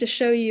slide, I wanted to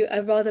show you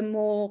a rather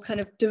more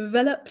kind of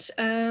developed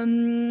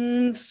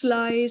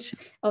slide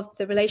of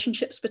the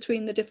relationships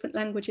between the different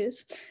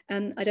languages.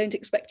 I don't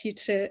expect you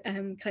to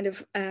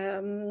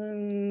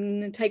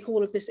take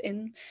all of this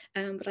in,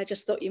 but I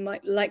just thought you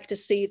might like to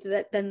see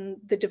that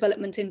then the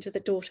development into the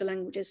daughter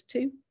languages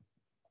too.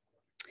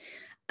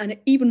 An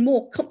even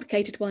more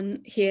complicated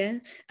one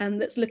here,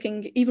 that's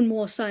looking even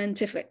more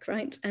scientific,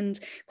 right? And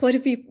quite a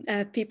few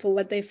people,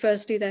 when they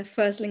first do their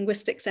first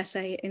linguistics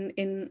essay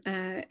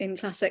in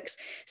classics,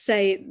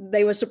 say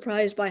they were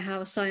surprised by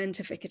how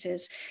scientific it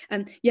is.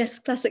 Yes,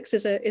 classics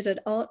is an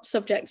art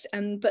subject,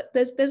 but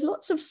there's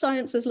lots of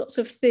science, there's lots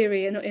of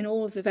theory in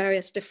all of the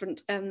various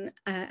different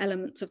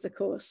elements of the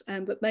course,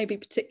 but maybe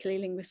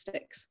particularly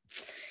linguistics.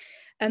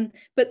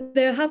 But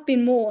there have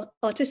been more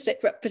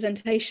artistic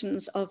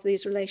representations of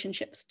these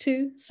relationships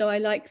too. So I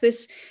like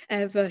this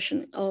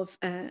version of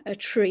a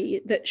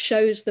tree that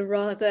shows the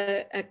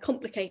rather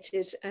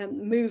complicated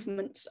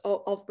movements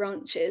of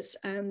branches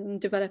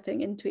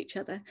developing into each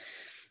other.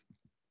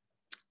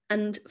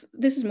 And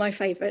this is my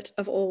favorite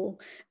of all.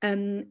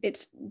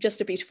 It's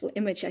just a beautiful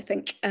image, I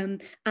think.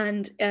 And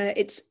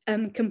it's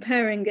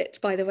comparing it,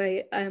 by the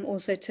way,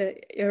 also to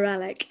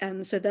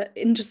Uralic. So that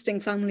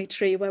interesting family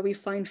tree where we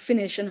find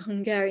Finnish and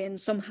Hungarian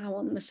somehow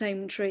on the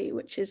same tree,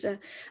 which is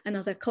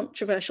another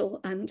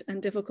controversial and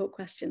difficult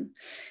question.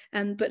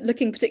 But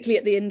looking particularly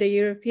at the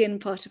Indo-European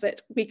part of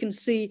it, we can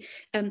see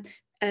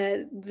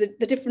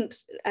the different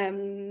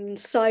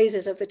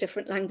sizes of the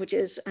different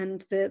languages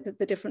and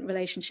the different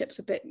relationships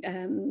a bit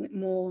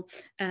more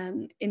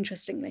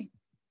interestingly.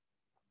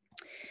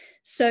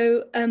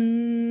 So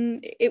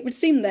it would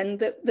seem then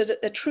that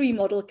a tree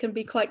model can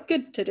be quite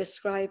good to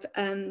describe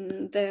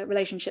the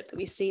relationship that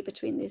we see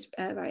between these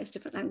various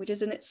different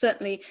languages, and it's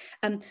certainly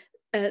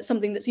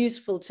something that's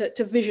useful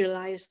to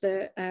visualize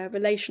the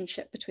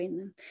relationship between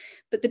them.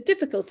 But the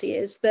difficulty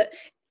is that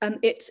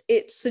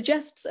it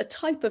suggests a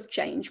type of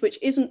change which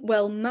isn't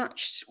well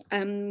matched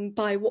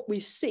by what we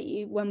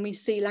see when we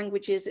see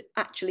languages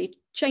actually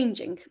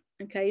changing.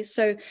 Okay,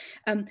 so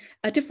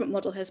a different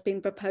model has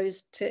been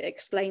proposed to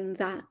explain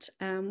that,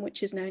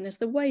 which is known as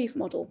the wave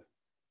model.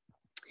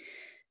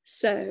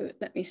 So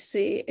let me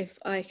see if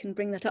I can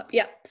bring that up.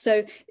 Yeah,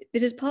 so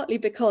this is partly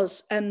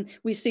because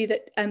we see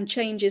that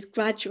change is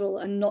gradual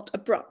and not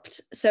abrupt.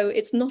 So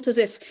it's not as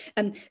if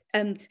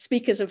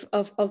speakers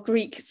of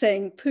Greek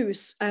saying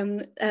pous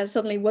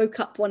suddenly woke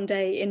up one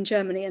day in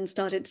Germany and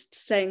started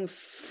saying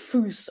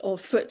fous or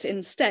foot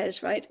instead,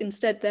 right?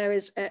 Instead, there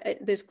is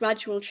this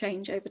gradual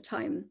change over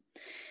time.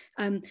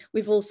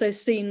 We've also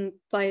seen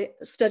by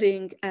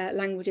studying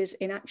languages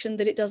in action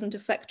that it doesn't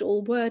affect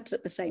all words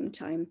at the same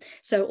time.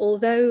 So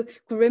although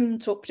Grimm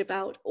talked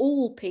about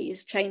all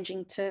P's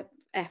changing to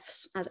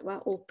F's, as it were,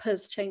 or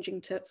P's changing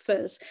to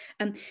F's,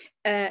 and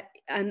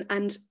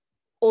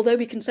although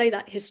we can say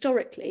that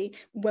historically,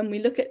 when we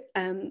look at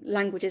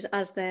languages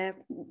as they're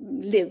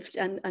lived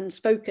and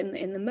spoken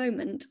in the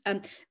moment,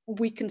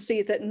 we can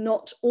see that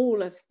not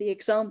all of the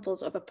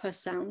examples of a P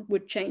sound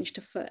would change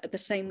to F at the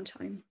same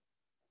time.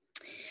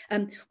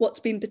 What's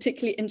been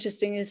particularly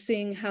interesting is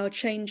seeing how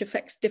change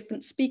affects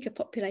different speaker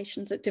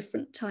populations at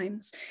different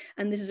times.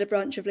 And this is a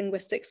branch of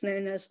linguistics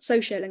known as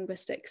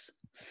sociolinguistics.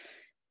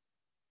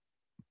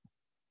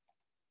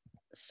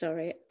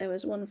 Sorry, there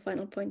was one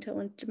final point I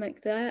wanted to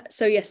make there.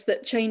 So yes,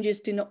 that changes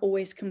do not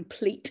always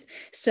complete.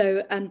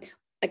 So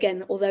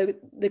again, although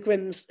the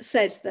Grimms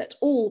said that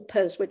all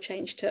P's would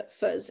change to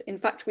F's, in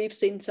fact, we've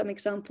seen some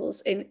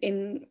examples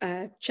in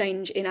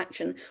change in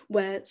action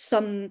where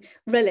some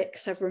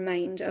relics have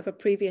remained of a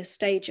previous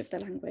stage of the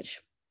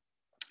language.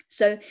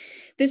 So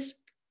this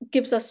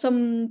gives us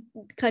some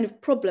kind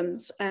of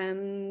problems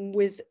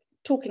with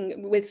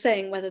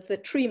saying whether the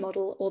tree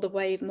model or the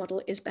wave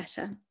model is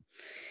better.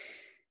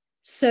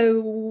 So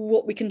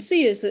what we can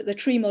see is that the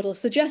tree model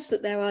suggests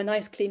that there are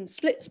nice clean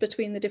splits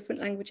between the different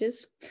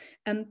languages,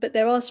 but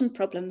there are some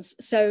problems.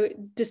 So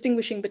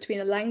distinguishing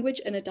between a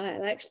language and a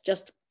dialect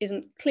just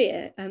isn't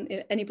clear.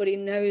 If anybody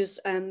knows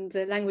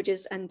the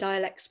languages and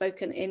dialects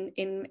spoken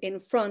in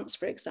France,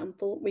 for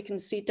example, we can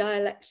see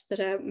dialects that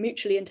are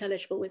mutually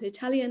intelligible with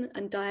Italian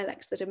and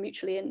dialects that are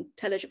mutually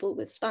intelligible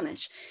with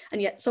Spanish.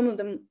 And yet some of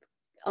them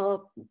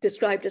are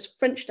described as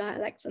French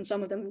dialects and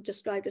some of them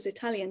described as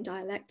Italian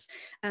dialects,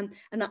 and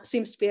that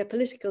seems to be a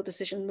political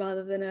decision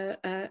rather than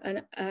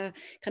a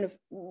kind of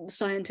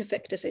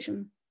scientific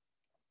decision.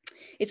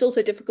 It's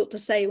also difficult to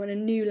say when a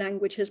new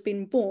language has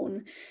been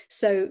born.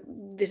 So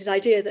this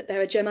idea that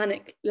there are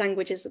Germanic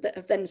languages that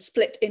have then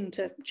split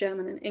into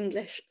German and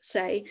English,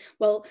 say,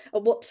 well,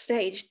 at what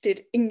stage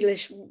did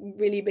English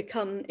really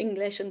become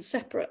English and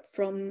separate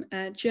from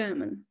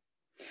German?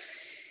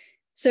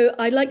 So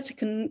I'd like to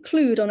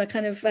conclude on a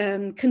kind of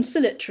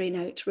conciliatory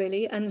note,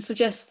 really, and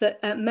suggest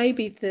that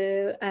maybe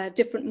the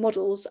different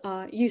models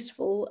are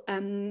useful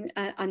and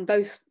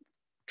both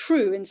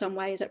true in some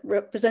ways at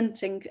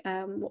representing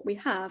what we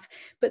have,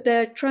 but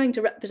they're trying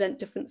to represent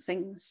different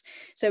things.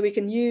 So we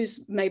can use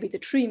maybe the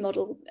tree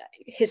model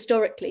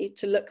historically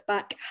to look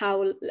back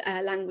how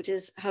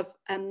languages have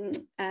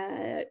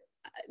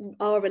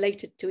are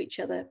related to each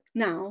other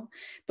now,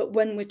 but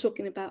when we're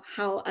talking about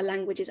how a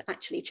language is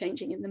actually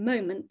changing in the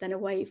moment, then a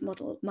wave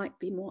model might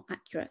be more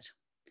accurate.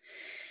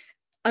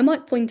 I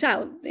might point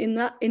out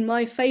in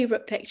my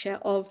favourite picture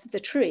of the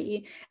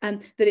tree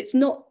that it's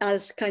not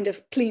as kind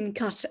of clean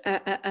cut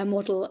a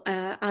model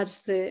as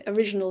the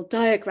original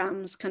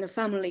diagrams kind of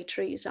family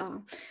trees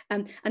are.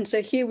 And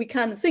so here we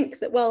can think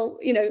that, well,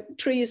 you know,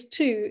 trees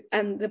too,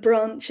 the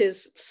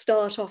branches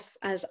start off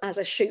as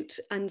a shoot.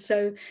 And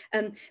so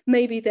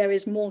maybe there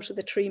is more to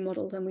the tree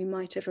model than we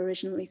might have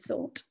originally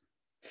thought.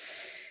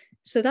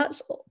 So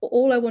that's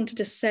all I wanted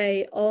to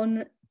say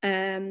on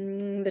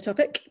the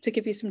topic, to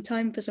give you some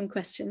time for some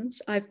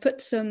questions. I've put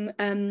some of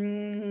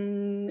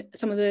the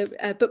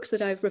books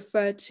that I've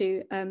referred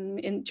to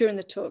during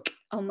the talk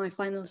on my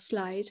final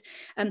slide,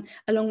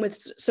 along with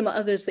some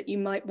others that you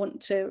might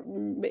want to,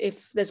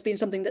 if there's been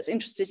something that's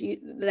interested you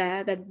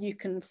there, then you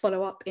can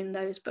follow up in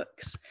those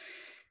books.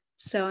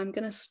 So I'm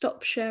going to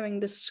stop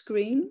sharing the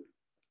screen,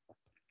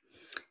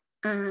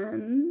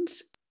 and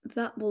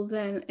that will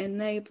then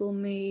enable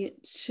me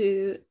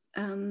to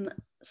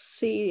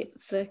see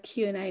the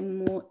Q&A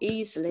more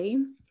easily.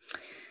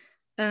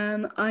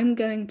 I'm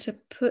going to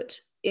put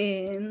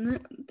in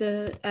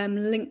the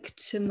link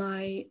to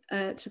my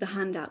to the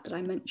handout that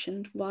I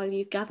mentioned while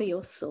you gather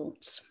your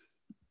thoughts.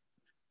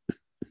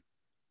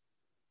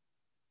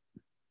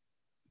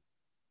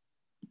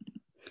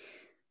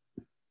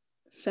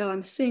 So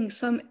I'm seeing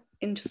some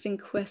interesting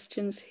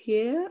questions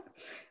here.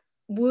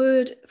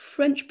 Would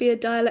French be a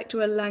dialect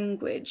or a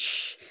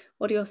language?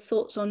 What are your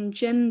thoughts on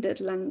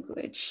gendered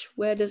language?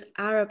 Where does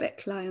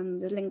Arabic lie on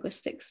the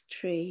linguistics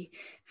tree?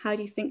 How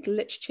do you think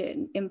literature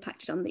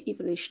impacted on the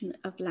evolution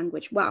of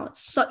language? Wow,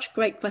 it's such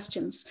great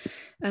questions.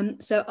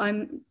 So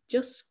I'm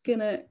just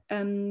gonna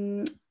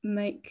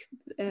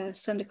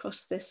send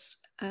across this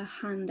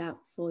handout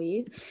for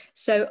you.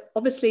 So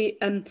obviously,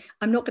 I'm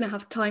not going to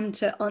have time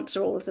to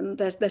answer all of them.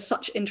 There's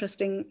such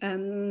interesting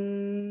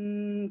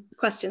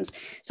questions.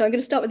 So I'm going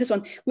to start with this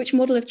one. Which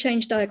model of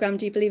change diagram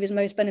do you believe is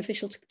most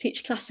beneficial to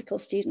teach classical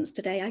students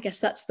today? I guess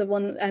that's the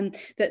one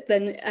that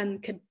then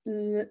could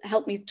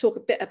help me talk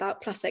a bit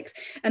about classics.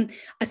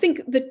 I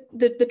think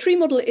the tree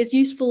model is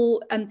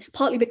useful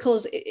partly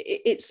because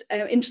it's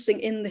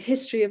interesting in the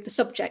history of the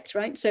subject,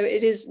 right? So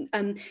it is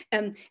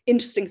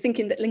interesting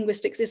thinking that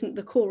linguistics isn't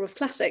the core of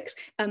classics.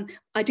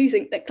 I do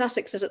think that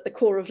classics is at the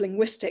core of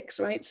linguistics,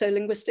 right? So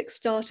linguistics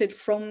started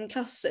from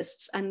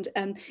classicists, and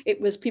it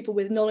was people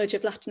with knowledge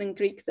of Latin and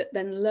Greek that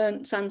then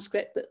learned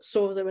Sanskrit that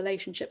saw the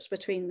relationships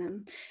between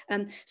them.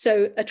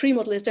 So a tree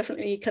model is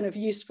definitely kind of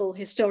useful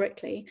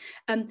historically,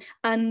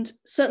 and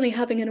certainly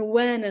having an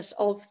awareness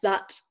of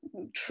that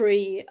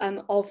tree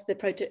of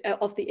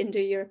the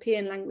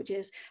Indo-European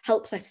languages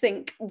helps, I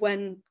think,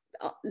 when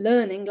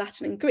learning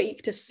Latin and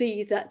Greek, to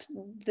see that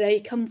they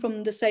come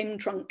from the same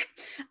trunk,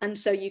 and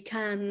so you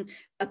can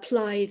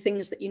apply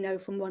things that you know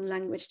from one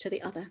language to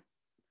the other.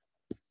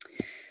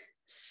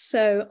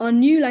 So are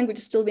new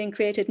languages still being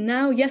created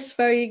now? Yes,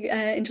 very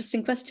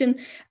interesting question.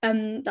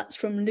 That's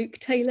from Luke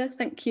Taylor,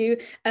 thank you.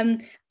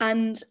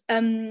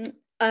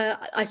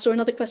 I saw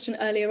another question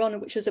earlier on,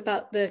 which was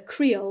about the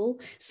Creole.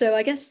 So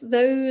I guess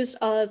those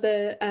are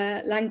the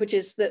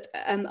languages that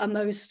are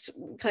most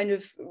kind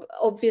of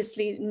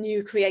obviously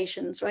new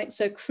creations, right?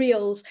 So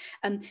Creoles,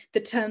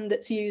 the term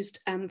that's used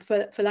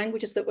for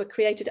languages that were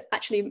created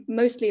actually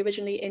mostly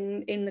originally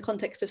in the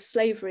context of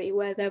slavery,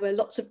 where there were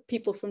lots of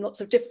people from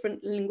lots of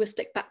different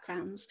linguistic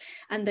backgrounds,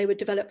 and they were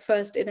developed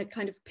first in a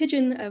kind of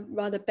pidgin, a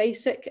rather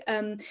basic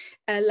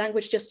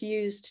language just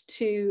used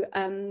to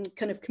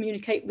kind of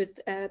communicate with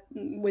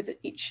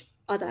each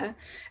other,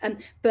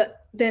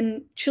 but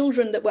then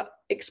children that were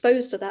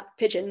exposed to that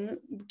pidgin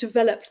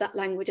developed that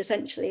language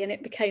essentially, and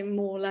it became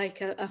more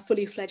like a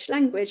fully fledged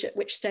language, at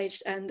which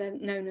stage they're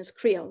known as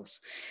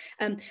Creoles.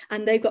 And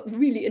they've got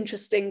really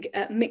interesting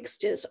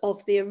mixtures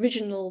of the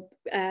original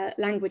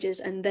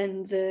languages and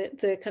then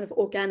the kind of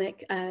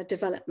organic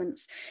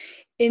developments.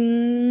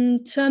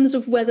 In terms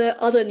of whether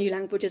other new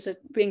languages are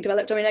being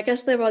developed, I mean, I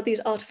guess there are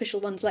these artificial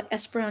ones like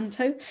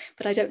Esperanto,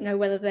 but I don't know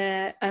whether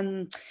they're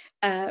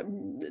a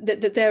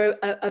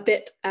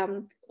bit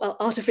well,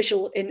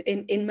 artificial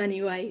in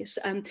many ways,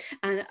 and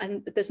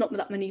there's not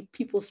that many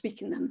people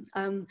speaking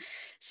them.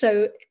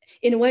 So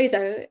in a way,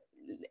 though,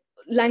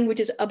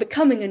 languages are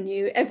becoming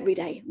anew every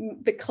day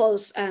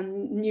because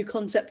new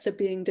concepts are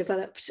being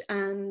developed,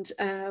 and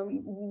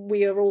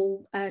we are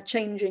all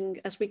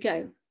changing as we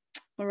go.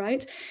 All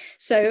right,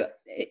 so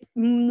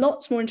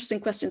lots more interesting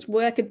questions.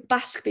 Where could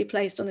Basque be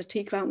placed on a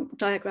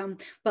diagram?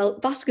 Well,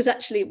 Basque is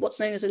actually what's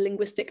known as a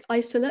linguistic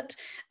isolate.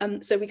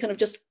 So we kind of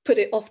just put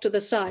it off to the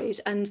side,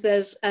 and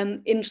there's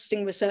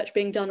interesting research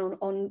being done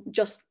on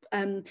just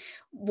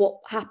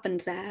what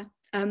happened there.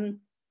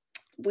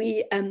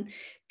 We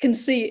can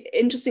see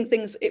interesting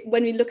things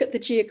when we look at the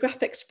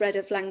geographic spread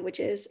of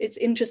languages. It's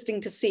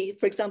interesting to see,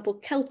 for example,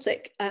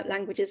 Celtic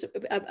languages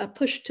are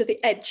pushed to the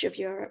edge of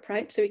Europe,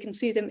 right? So we can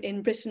see them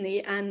in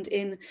Brittany and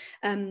in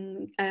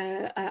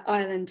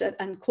Ireland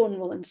and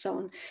Cornwall and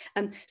so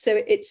on.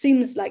 So it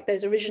seems like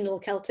those original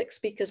Celtic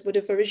speakers would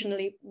have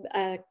originally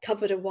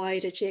covered a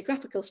wider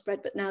geographical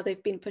spread, but now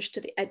they've been pushed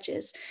to the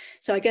edges.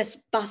 So I guess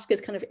Basque is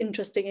kind of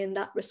interesting in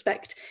that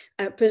respect.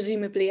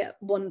 Presumably at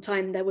one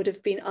time there would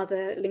have been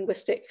other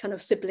linguistic kind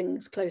of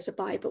siblings closer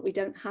by, but we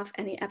don't have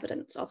any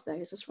evidence of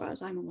those as far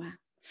as I'm aware.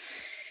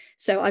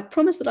 So I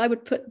promised that I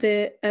would put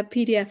the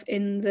PDF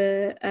in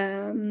the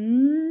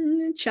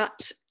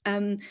chat,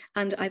 and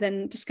I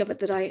then discovered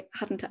that I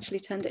hadn't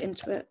actually turned it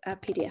into a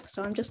PDF.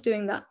 So I'm just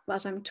doing that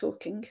as I'm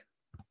talking.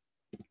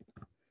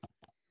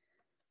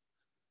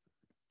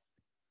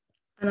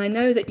 And I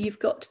know that you've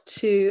got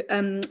to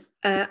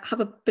have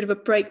a bit of a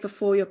break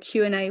before your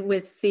Q&A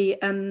with the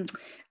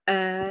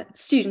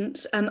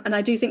students, and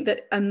I do think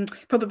that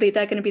probably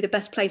they're going to be the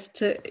best place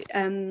to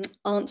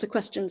answer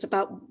questions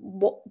about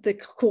what the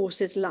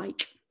course is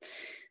like.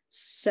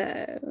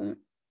 So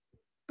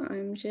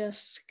I'm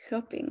just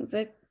copying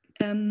the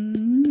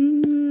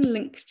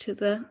link to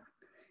the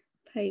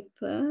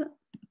paper.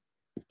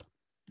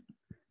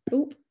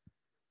 Oh,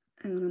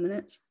 hang on a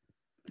minute.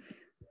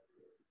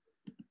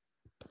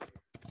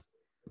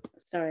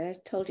 Sorry, I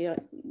told you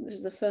this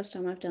is the first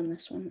time I've done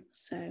this one.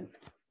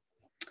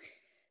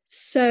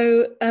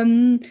 So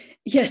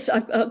yes,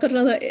 I've got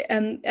another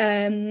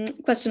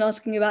question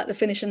asking about the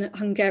Finnish and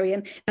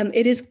Hungarian.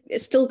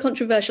 It's still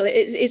controversial.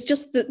 It's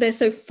just that they're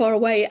so far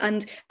away,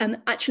 and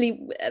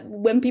actually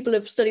when people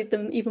have studied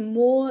them even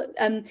more,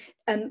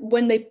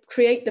 when they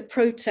create the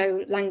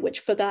proto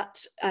language for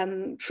that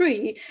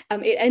tree,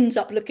 it ends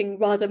up looking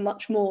rather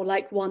much more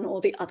like one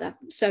or the other.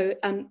 So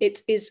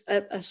it is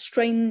a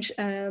strange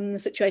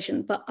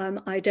situation, but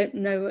I don't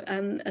know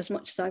as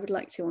much as I would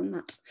like to on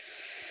that.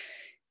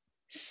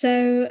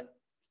 So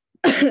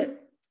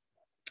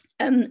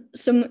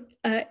some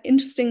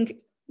interesting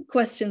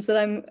questions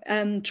that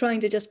I'm trying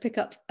to just pick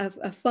up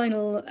a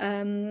final,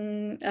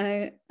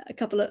 a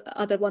couple of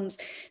other ones.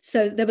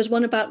 So there was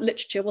one about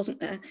literature,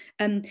 wasn't there?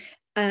 And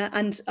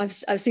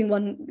I've seen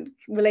one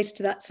related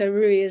to that. So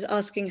Rui is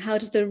asking, how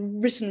does the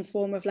written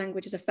form of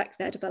languages affect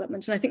their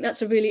development? And I think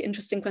that's a really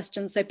interesting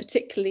question. So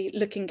particularly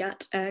looking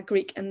at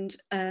Greek and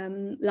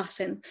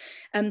Latin.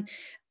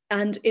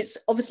 And it's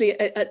obviously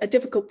a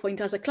difficult point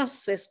as a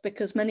classicist,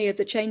 because many of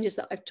the changes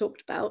that I've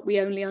talked about,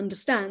 we only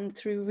understand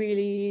through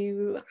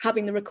really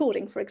having the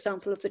recording, for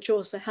example, of the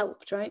Chaucer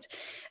helped, right?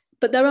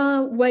 But there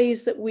are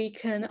ways that we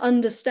can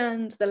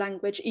understand the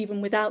language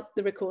even without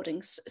the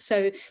recordings.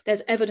 So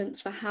there's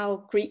evidence for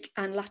how Greek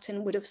and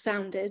Latin would have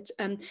sounded,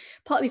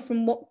 partly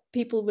from what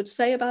people would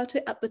say about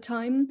it at the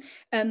time,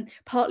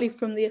 partly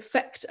from the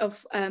effect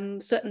of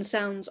certain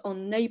sounds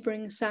on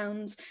neighbouring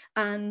sounds,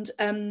 and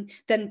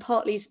then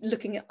partly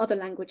looking at other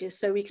languages.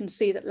 So we can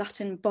see that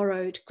Latin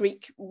borrowed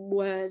Greek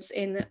words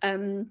in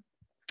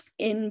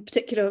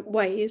particular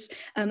ways,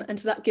 and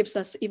so that gives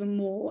us even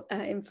more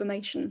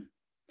information.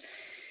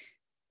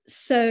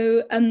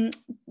 So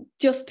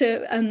just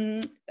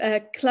to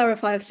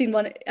clarify, I've seen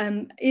one,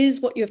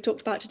 is what you have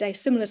talked about today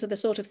similar to the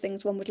sort of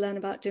things one would learn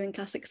about doing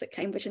classics at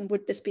Cambridge, and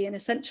would this be an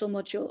essential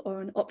module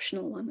or an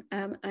optional one?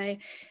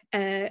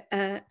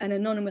 An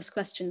anonymous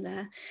question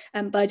there,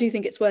 but I do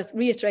think it's worth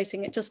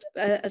reiterating it just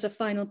as a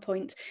final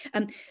point.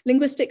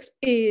 Linguistics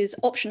is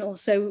optional,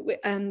 so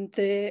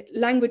the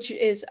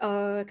languages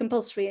are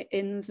compulsory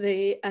in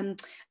the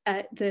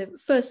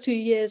first 2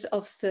 years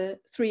of the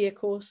 3-year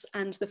course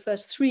and the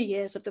first 3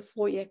 years of the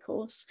 4-year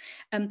course.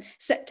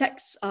 Set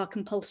texts are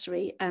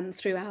compulsory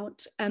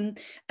throughout,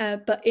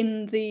 but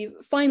in the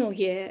final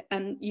year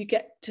you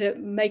get to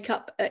make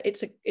up,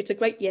 it's a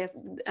great year,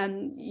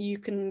 you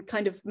can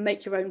kind of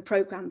make your own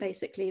program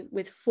basically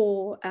with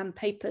 4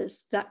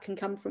 papers that can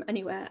come from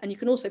anywhere, and you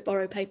can also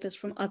borrow papers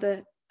from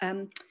other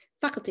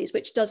faculties,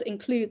 which does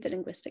include the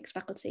linguistics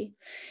faculty.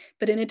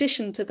 But in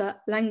addition to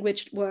that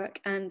language work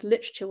and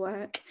literature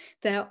work,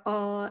 there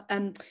are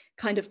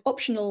kind of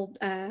optional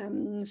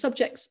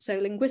subjects, so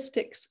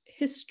linguistics,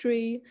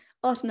 history,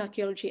 art and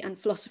archaeology, and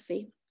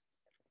philosophy.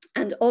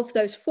 And of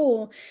those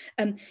 4,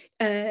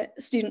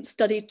 students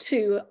study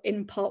 2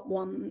 in part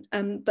 1,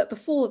 but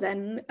before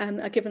then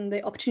are given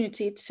the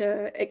opportunity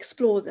to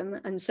explore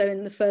them. And so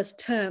in the first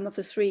term of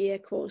the 3-year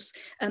course,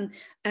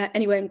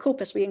 anyway, in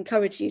Corpus, we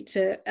encourage you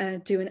to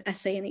do an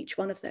essay in each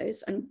one of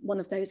those, and one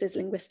of those is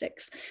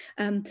linguistics.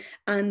 And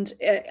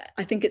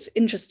I think it's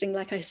interesting,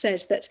 like I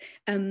said, that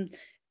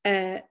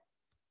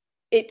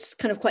it's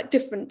kind of quite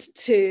different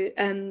to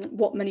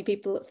what many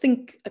people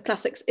think a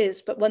classics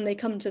is, but when they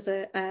come to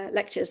the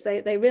lectures,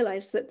 they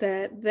realize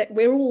that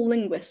we're all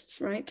linguists,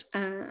 right?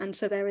 And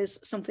so there is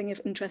something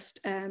of interest.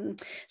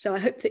 So I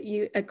hope that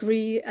you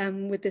agree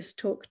with this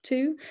talk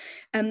too.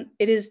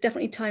 It is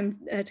definitely time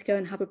to go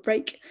and have a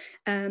break.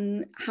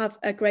 Have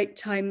a great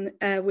time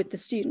with the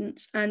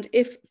students. And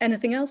if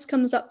anything else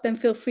comes up, then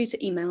feel free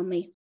to email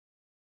me.